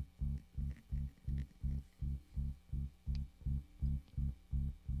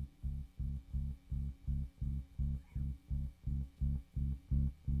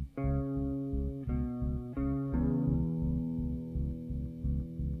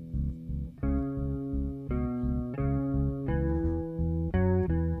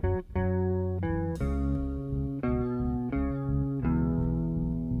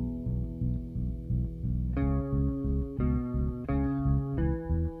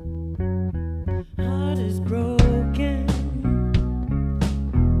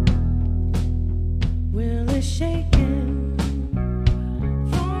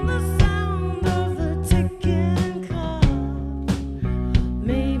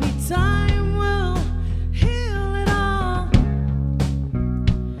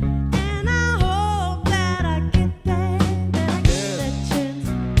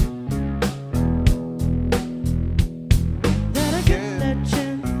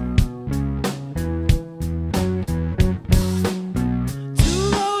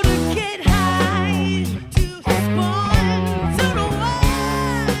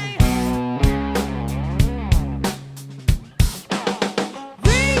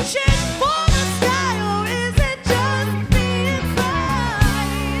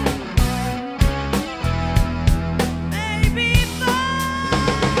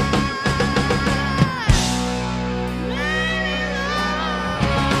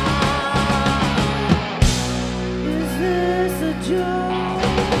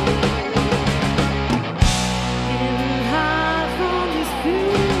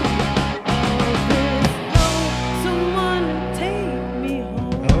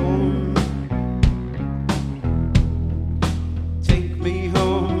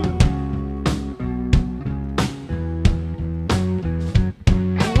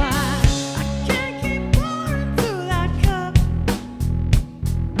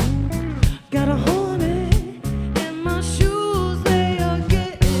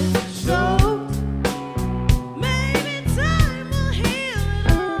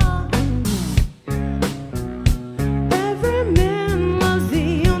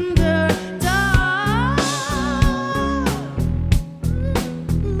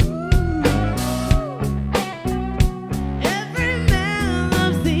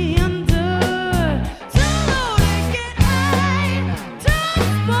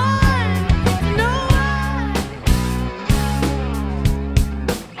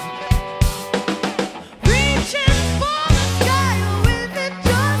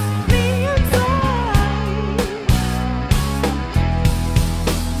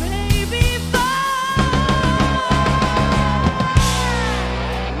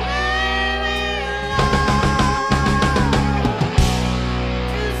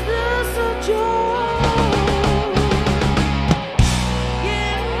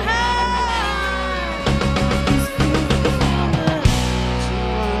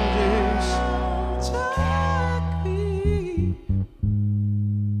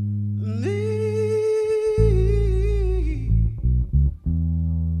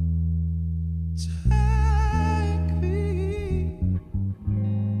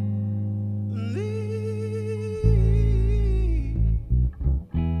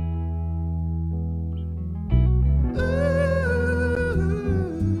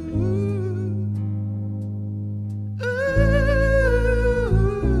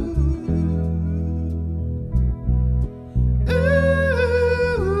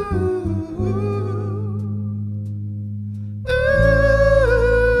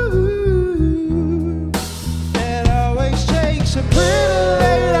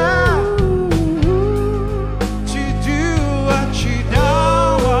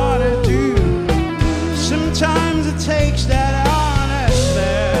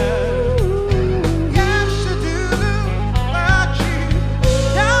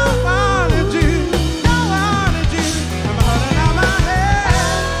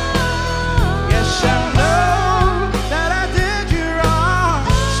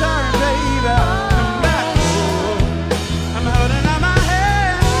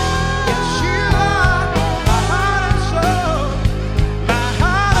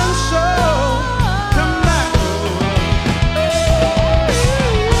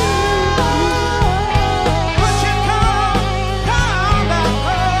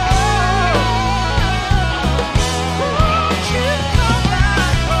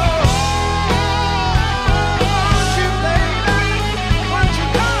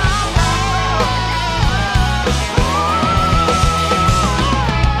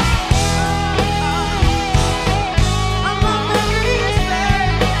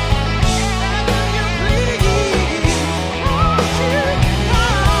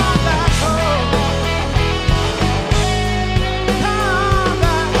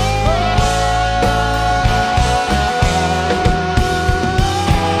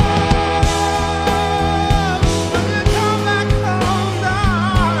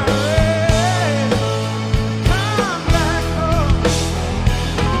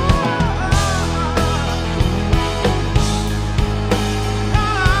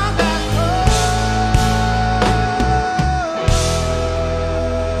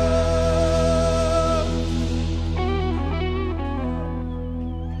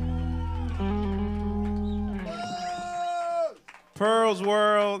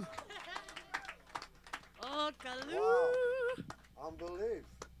 Unbelief.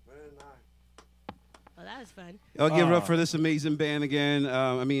 Very nice. Well, that was fun. I'll give it up for this amazing band again.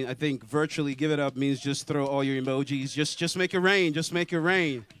 I mean, I think virtually give it up means just throw all your emojis. Just make it rain. Just make it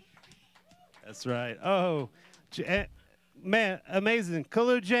rain. That's right. Oh, man, amazing.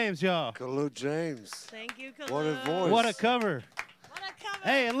 Kalu James, y'all. Kalu James. Thank you, Kalu. What a voice. What a cover. What a cover.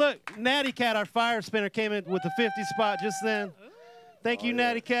 Hey, and look, Natty Cat, our fire spinner, came in with the 50 spot just then. Thank you, Oh,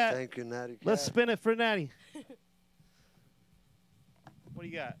 Natty yeah. Cat. Thank you, Natty Cat. Let's spin it for Natty. What do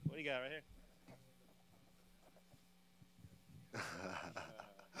you got? What do you got right here?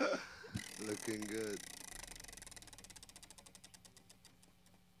 Looking good.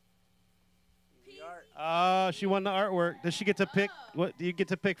 Oh, she won the artwork. Does she get to pick? What do you get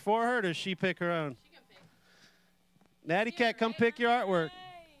to pick for her? Or does she pick her own? She can pick. Natty Cat, come pick your artwork.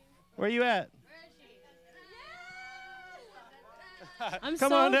 Where you at? I'm Come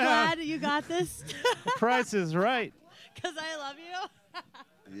so on down. glad you got this. The price is right. Because I love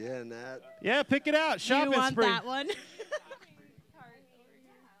you. Yeah, Nat. Yeah, pick it out. Shopping you want spree. that one?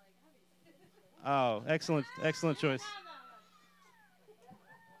 Oh, excellent, excellent choice.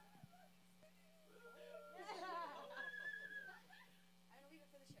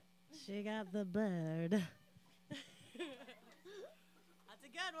 She got the bird. That's a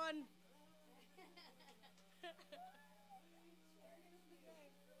good one.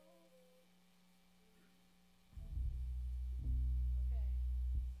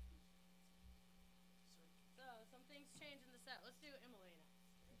 So, some things change in the set. Let's do Emily next.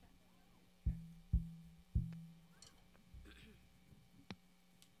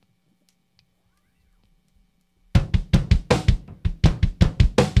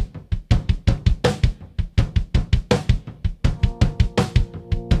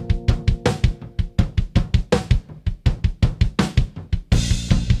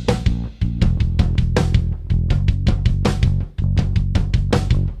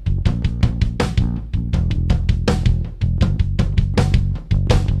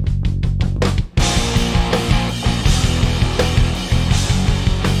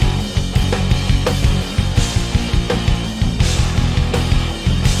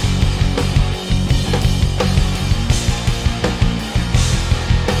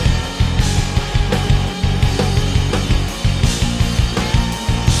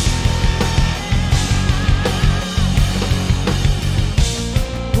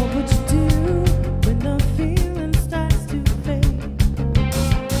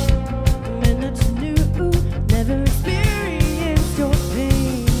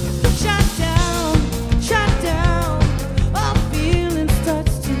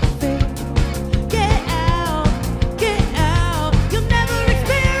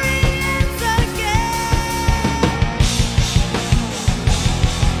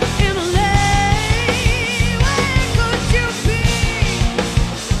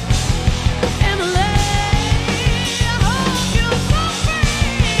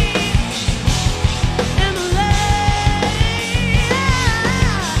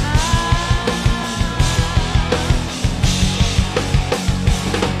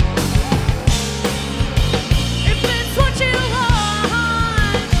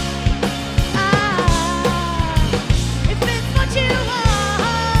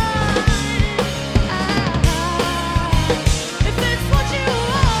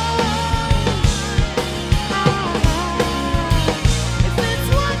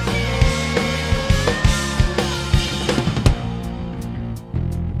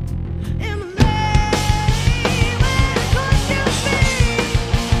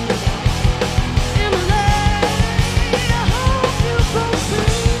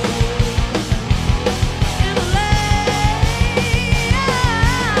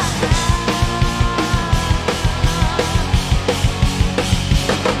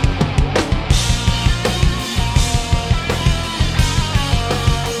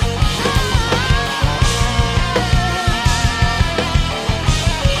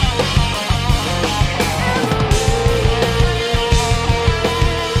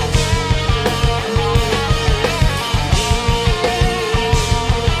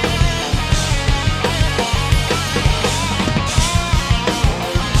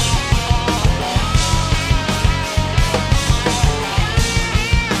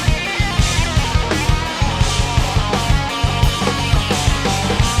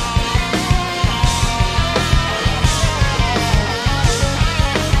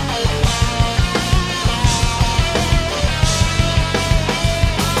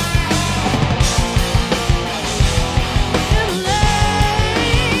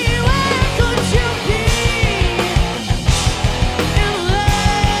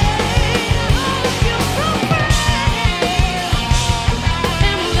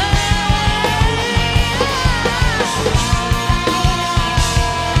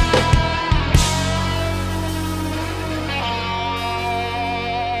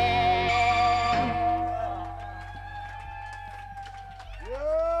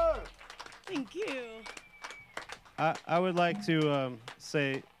 I would like to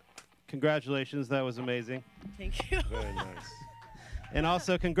say congratulations. That was amazing. Thank you. Very nice. And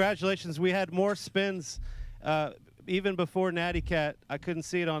also congratulations. We had more spins even before Natty Cat. I couldn't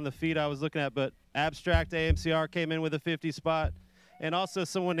see it on the feed I was looking at, but Abstract AMCR came in with a 50 spot. And also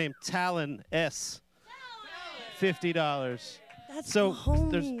someone named Talon S. $50. That's So the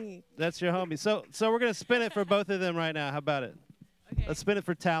homie. that's your homie. So we're gonna spin it for both of them right now. How about it? Okay. Let's spin it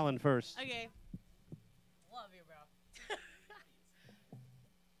for Talon first. Okay. Love you, bro.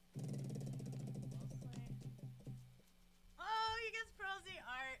 Oh, he gets prosy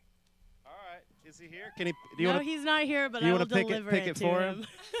art. All right. Is he here? Can he? Do you No, want to? he's not here, but do you I will wanna deliver pick it to for him.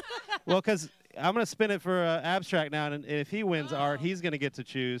 Well, because I'm gonna spin it for Abstract now, and if he wins art, he's gonna get to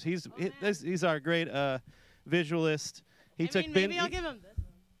choose. He's our great visualist. He took mean, Ben. maybe I'll give him this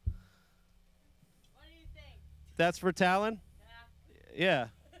one. What do you think? That's for Talon. Yeah.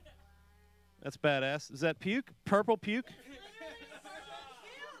 That's badass. Is that puke? Purple puke?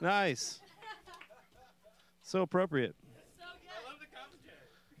 Nice. So appropriate.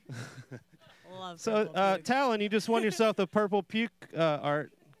 Love So, purple puke. Talon, you just won yourself the purple puke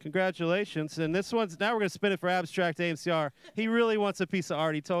art. Congratulations. And this one's, now we're going to spin it for Abstract AMCR. He really wants a piece of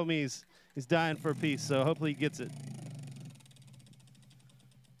art. He told me he's dying for a piece, so hopefully he gets it.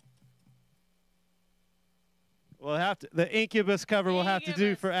 We'll have to, the Incubus cover we'll have to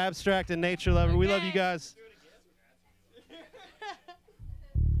do for Abstract and Nature Lover. We love you Okay. guys.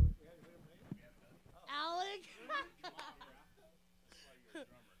 Alec.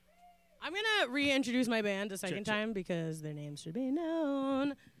 I'm going to reintroduce my band a second time because their names should be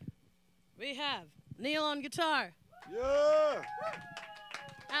known. We have Neil on guitar, Yeah.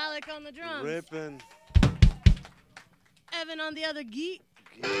 Alec on the drums, Ripping. Evan on the other geek,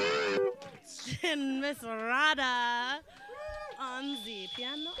 and Miss Rada on the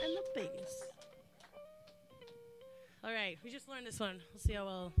piano and the bass. All right, we just learned this one. We'll see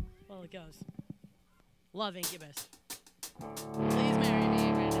how well it goes. Love Incubus. Please marry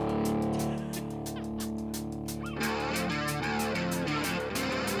me, Brandon Boyd.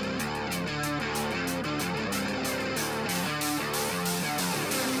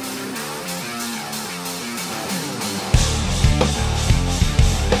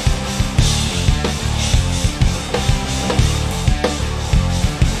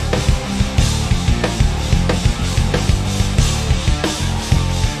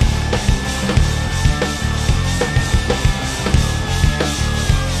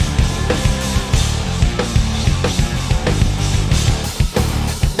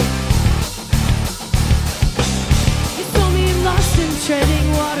 You saw me lost in treading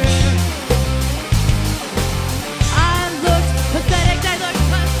water. I looked pathetic, I looked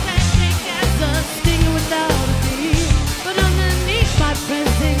pathetic as a stinger without a beat. But underneath my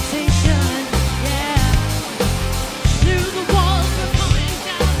presentation, yeah, knew the walls were coming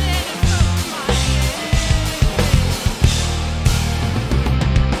down and it broke my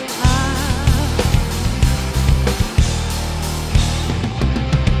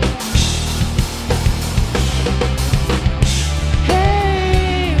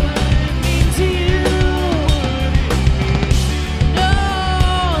Hey, what it means to you?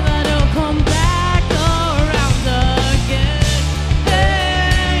 Know that it'll come back around again.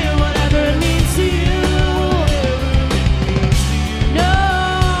 Hey, whatever it means to you.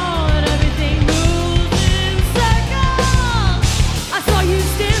 Know that everything moves in circles. I saw you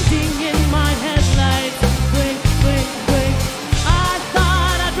standing in my headlights. Blink, blink, blink. I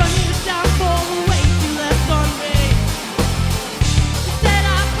thought I'd run you down for the weight you left on me. Instead,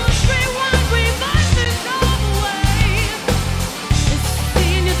 I pushed rewind, reminded of the way. It's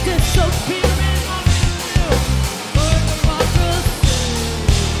seeing you disappearing on you for democracy.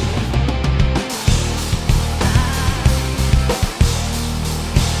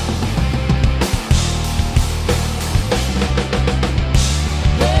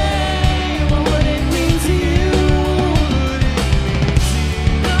 Hey, what would it mean to you?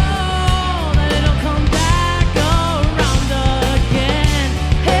 Know that it'll come back around again.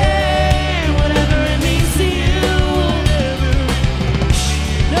 Hey, whatever it means to you.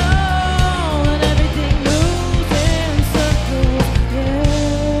 Know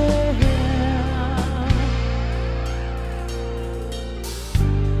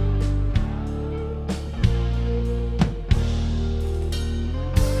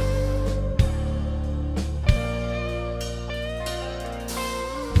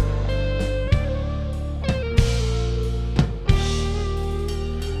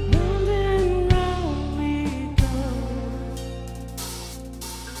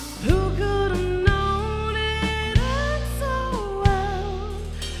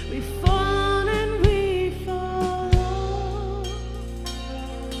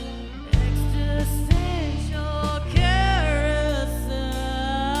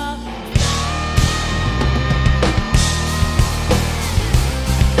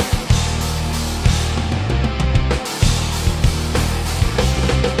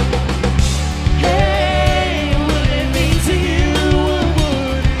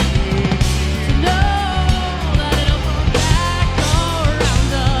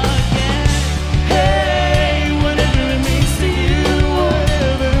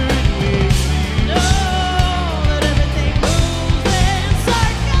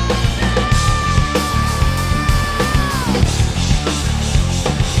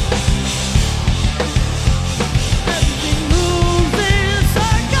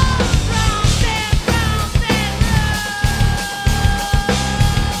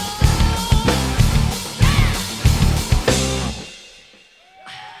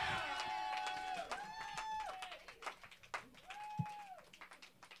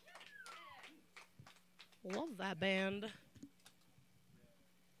band.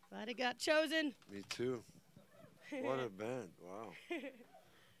 Glad it got chosen. Me too. What a band. Wow.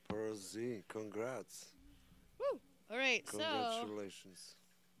 Pearl Z, congrats. Woo! All right, so Congratulations.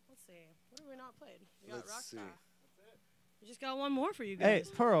 let's see. What have we not played? We got Let's see. Rockstar. We just got one more for you Hey, guys.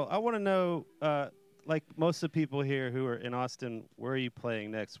 Pearl, I want to know, like most of the people here who are in Austin, where are you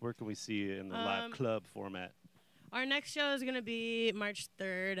playing next? Where can we see you in the live club format? Our next show is going to be March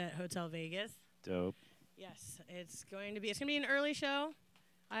 3rd at Hotel Vegas. Dope. Yes, it's going to be an early show.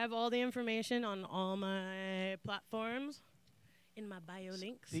 I have all the information on all my platforms in my bio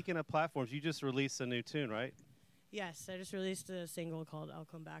links. Speaking of platforms, you just released a new tune, right? Yes, I just released a single called I'll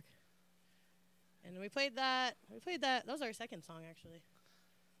Come Back. And we played that. That was our second song, actually.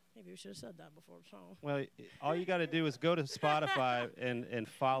 Maybe we should have said that before the song. Well, all you got to do is go to Spotify and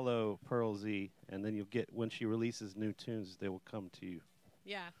follow Pearl Z, and then you'll get, when she releases new tunes, they will come to you.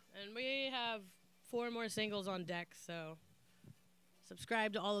 Yeah, and we have 4 more singles on deck, so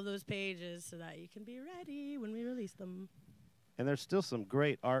subscribe to all of those pages so that you can be ready when we release them. And there's still some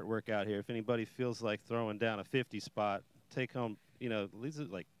great artwork out here. If anybody feels like throwing down a 50 spot, take home, these are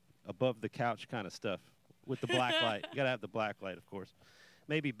like above the couch kind of stuff with the black light. You got to have the black light, of course.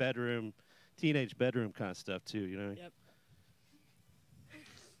 Maybe bedroom, teenage bedroom kind of stuff too, you know? Yep.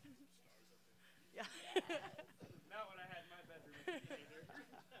 Yeah. Not when I had my bedroom.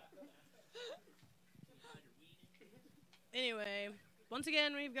 Anyway, once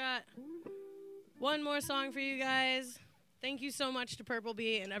again, we've got one more song for you guys. Thank you so much to Purple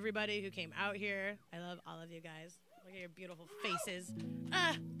Bee and everybody who came out here. I love all of you guys. Look at your beautiful faces.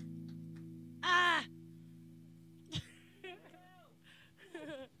 Ah! Ah!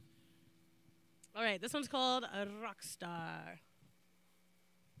 All right, this one's called a Rockstar.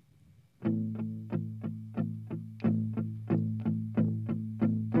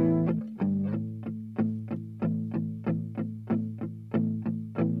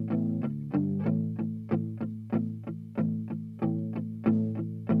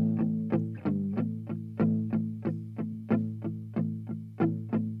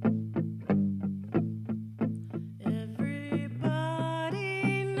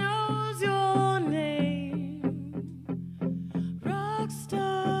 Everybody knows your name.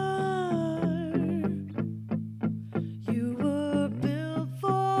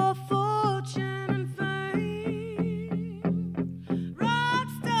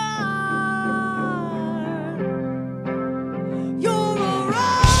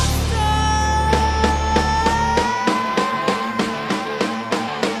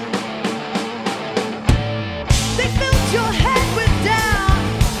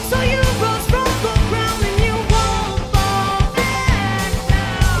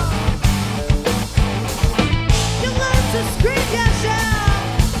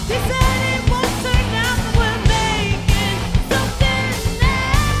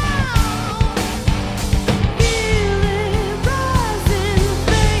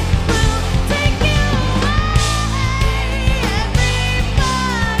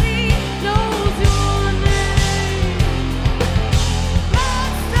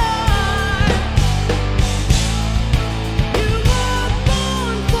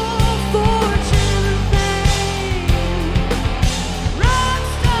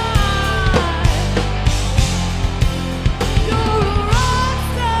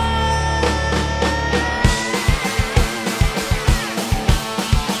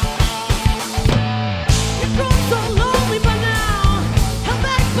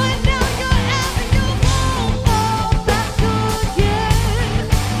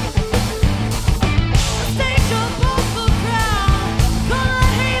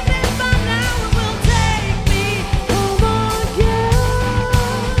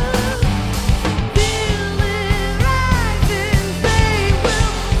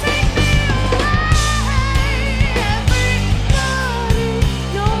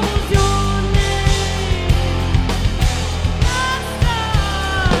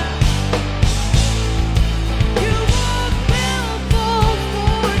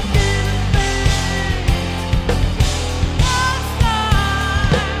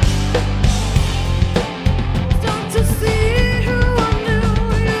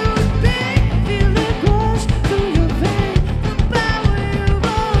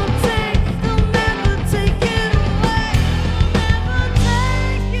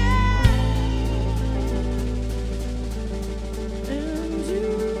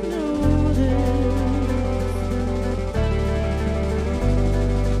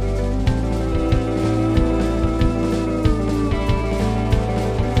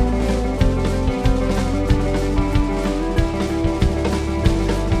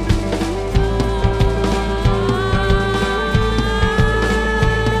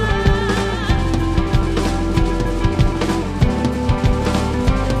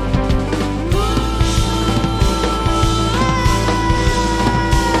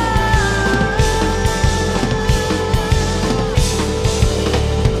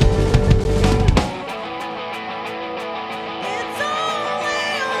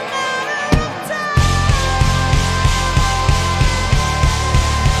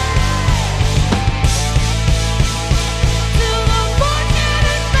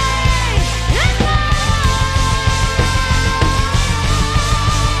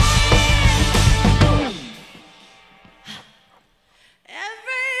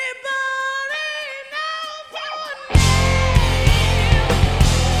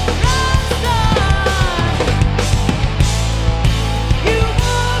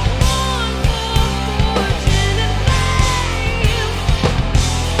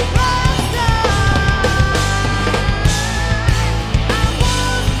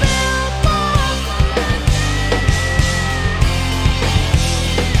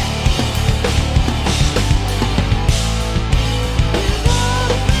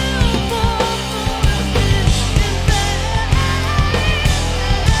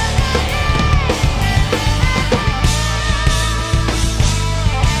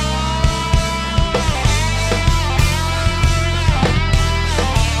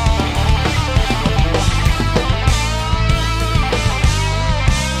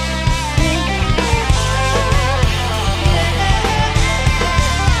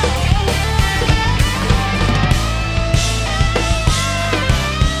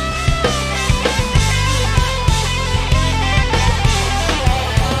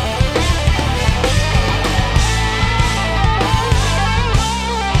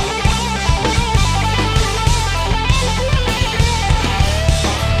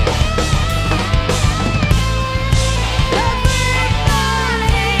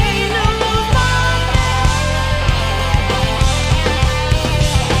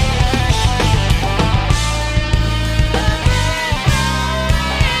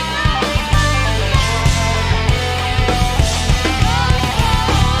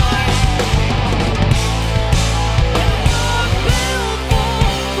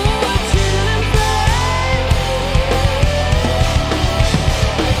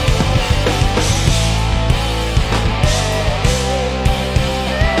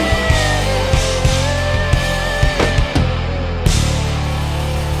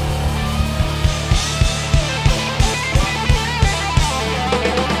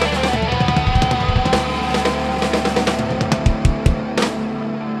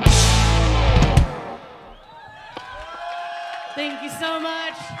 Thank you so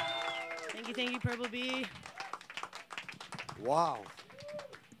much. Thank you, Purple Bee. Wow.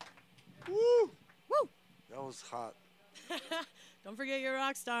 Woo. Woo! That was hot. Don't forget your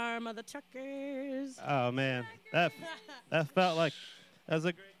rock star, mother truckers. Oh man, that felt like that was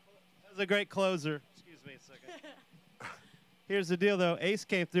a great closer. Excuse me a second. Here's the deal though. Ace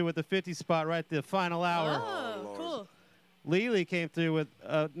came through with the 50 spot right the final hour. Oh, Lord. cool. Lily came through with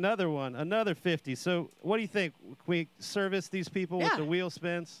another 50. So what do you think? Can we service these people with Yeah. the wheel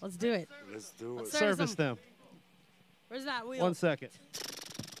spins? Let's do it. Let's do it. Let's serve Service them. Where's that wheel? 1 second.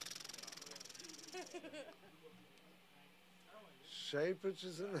 Shapeage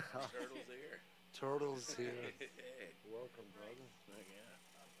is in the house. Turtles here. Welcome, brother.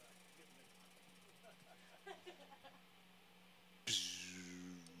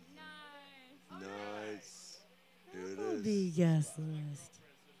 Nice. Here it is. The guest list.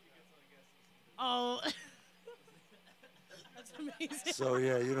 Oh. That's amazing. So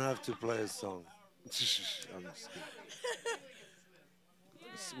yeah, you don't have to play a song. I'm just kidding.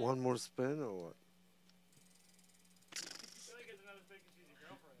 One more spin or what?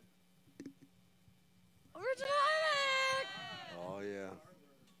 Original Oh yeah.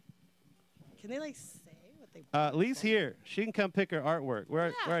 Can they like say what they? Lee's here. She can come pick her artwork.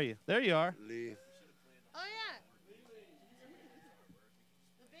 Where are you? There you are. Lee. Oh yeah.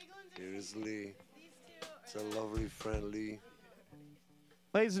 The big ones are Here's Lee. these two. It's a lovely friend, Lee.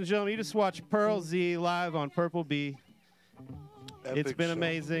 Ladies and gentlemen, you just watched Pearl Z live on Purple Bee. It's Epic been show.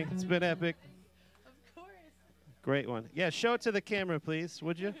 amazing. It's been epic. Of course. Great one. Yeah, show it to the camera, please,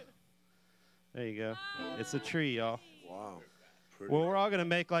 would you? There you go. It's a tree, y'all. Wow. Pretty. Well, we're all going to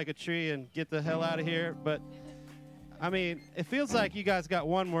make like a tree and get the hell out of here. But, I mean, it feels like you guys got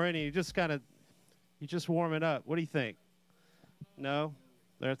one more in you. You just warm it up. What do you think? No?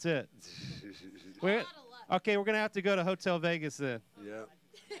 That's it. Okay, we're going to have to go to Hotel Vegas then. Yeah.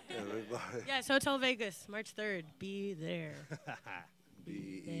 Everybody. Yes, Hotel Vegas, March 3rd. Be there.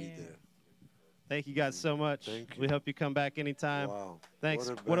 Be there. there. Thank you guys so much. Thank you. We hope you come back anytime. Wow. Thanks.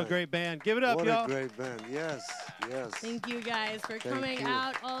 What a What a band. great band. Give it up, What y'all. a great band. Yes. Yes. Thank you guys for Thank coming you.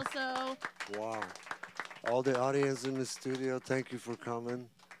 out also. Wow. All the audience in the studio, thank you for coming.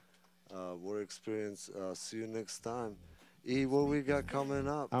 We're experienced. See you next time. E, what we got coming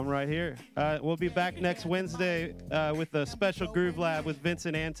up? I'm right here. We'll be back next Wednesday with a special Groove Lab with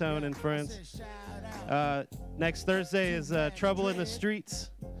Vincent Antone and friends. Next Thursday is Trouble in the Streets.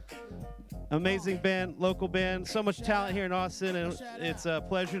 Amazing band, local band. So much talent here in Austin, and it's a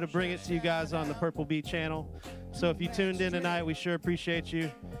pleasure to bring it to you guys on the Purple Bee channel. So if you tuned in tonight, we sure appreciate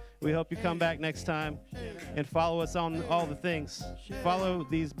you. We hope you come back next time and follow us on all the things. Follow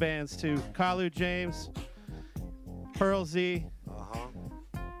these bands too. Kalu James, Pearl Z.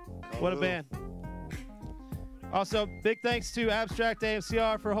 What a Kalu. band. Also, big thanks to Abstract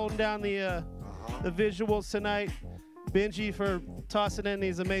AMCR for holding down the visuals tonight. Benji for tossing in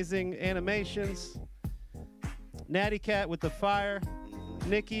these amazing animations. Natty Cat with the fire.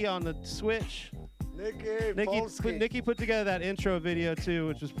 Nikki on the switch. Nikki put together that intro video too,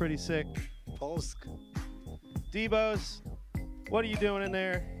 which was pretty sick. Polsk. Debo's, what are you doing in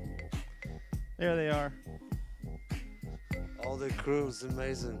there? There they are. All the crew's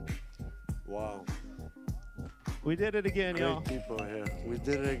amazing. Wow. We did it again, Great y'all. people here. We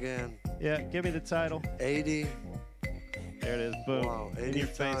did it again. Yeah, give me the title. 80. There it is. Boom. Wow. 80 in your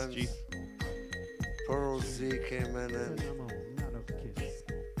face, times. G. Pearl Z came in and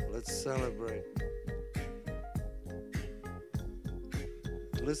let's celebrate.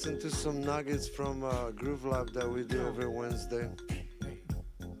 Listen to some nuggets from Groove Lab that we do every Wednesday.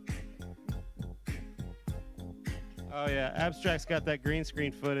 Oh yeah, Abstract's got that green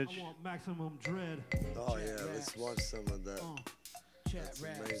screen footage. I want maximum dread. Oh yeah, let's watch some of that. That's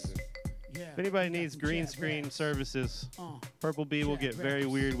amazing. Yeah. If anybody needs green screen services, Purple Bee will get very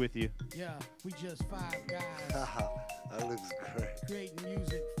weird with you. Yeah, we just five guys That looks great. creating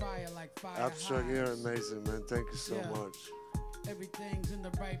music, fire like fire. Abstract, highs. you're amazing, man. Thank you so Yeah. much. Everything's in the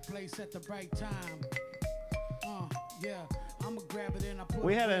right place at the right time. Yeah, I'ma grab it and I put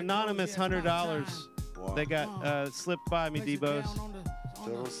We it had where an it goes, anonymous yeah, it's my $100 Wow. that got slipped by me, Place it Debo's. down on the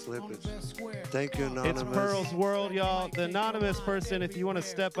Total best slippage. square. Thank you, Anonymous. It's Pearl's World, y'all. The anonymous person, if you want to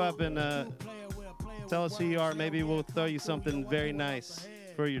step up and tell us who you are, maybe we'll throw you something very nice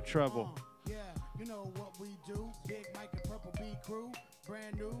for your trouble. Yeah, you know what we do. Big Mike and Purple Bee crew.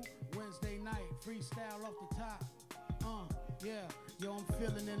 Brand new Wednesday night. Freestyle off the top. Yeah, yo, I'm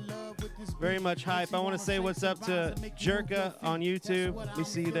feeling in love with this Very beat. much hype. I want to say what's up to Jerka on YouTube. We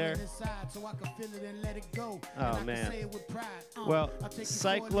see you there. Oh, man. Well,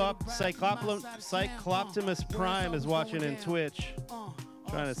 Cycloptimus Prime is watching in Twitch.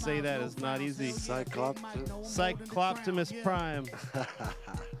 Trying to say that is not easy. Cycloptimus Prime.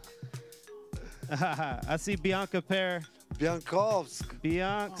 I see Bianca Pear. Biankovsk.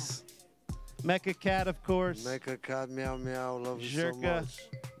 Bianx. Mecha Cat, of course. Mecha Cat, meow meow, love you so Jerka. much.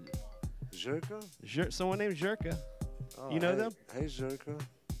 Jerka? Someone named Jerka. Oh, You know hey, them? Hey, Jerka.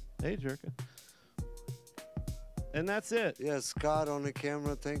 Hey, Jerka. And that's it. Yeah, Scott on the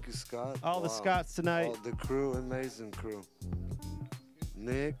camera. Thank you, Scott. All the Scotts tonight. All the crew, amazing crew.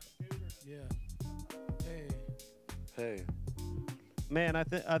 Nick. Yeah. Hey. Hey. Man, I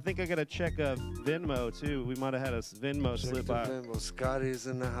think I gotta check Venmo too. We might have had a Venmo Check slip the out. Venmo. Scotty's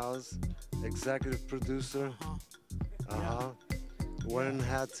in the house. Executive producer. Wearing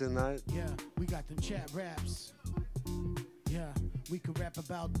hat tonight. Yeah, we got them chat raps. Yeah, we could rap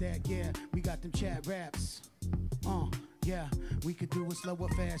about that. Yeah, we got them chat raps. Yeah, we could do it slow or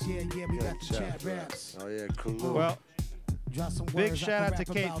fast. Yeah, we got them chat raps. Oh yeah, Kalu. Well, big I shout out can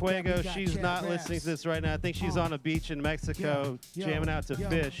to rap Kate about Fuego. that. We got She's chat not raps. listening to this right now. I think she's on a beach in Mexico jamming out to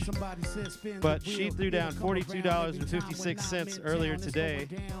fish. But she threw down $42.56 earlier today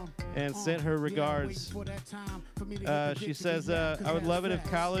and sent her regards. She says, I would love it if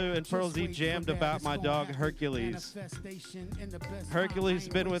Kalu and Pearl Z jammed about my dog Hercules. Hercules has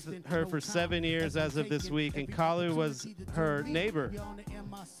been with her for 7 years as of this week, and Kalu was her neighbor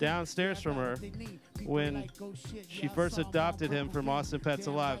downstairs from her when she first adopted him from Austin Pets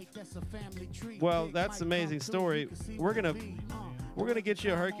Alive. Well, that's an amazing story. We're gonna get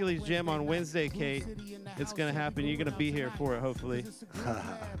you a Hercules jam on Wednesday, Kate. It's gonna happen. You're gonna be here for it, hopefully.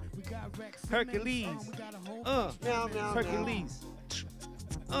 Hercules. Hercules.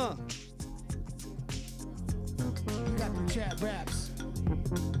 We got them chat raps.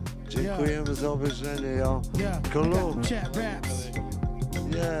 Dziękujemy za obejrzenie, yo. Kalu. Chat raps.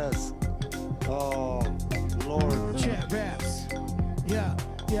 Yes. Oh, Lord. Chat raps. Yeah.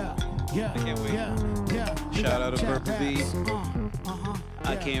 I can't wait. Yeah. Shout out to Purple B.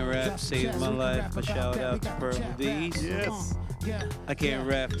 I can't rap, saved my life, but shout out to Purple B's. Yes. I can't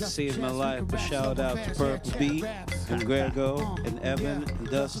rap to save my life, but shout out to Purple B and Grego and Evan and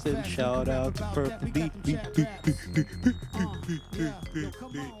Dustin. Shout out to Purple B.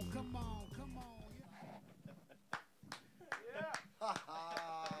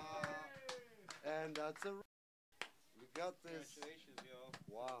 And that's a. We got this. Congratulations, yo.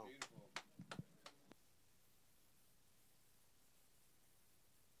 Wow. Beautiful.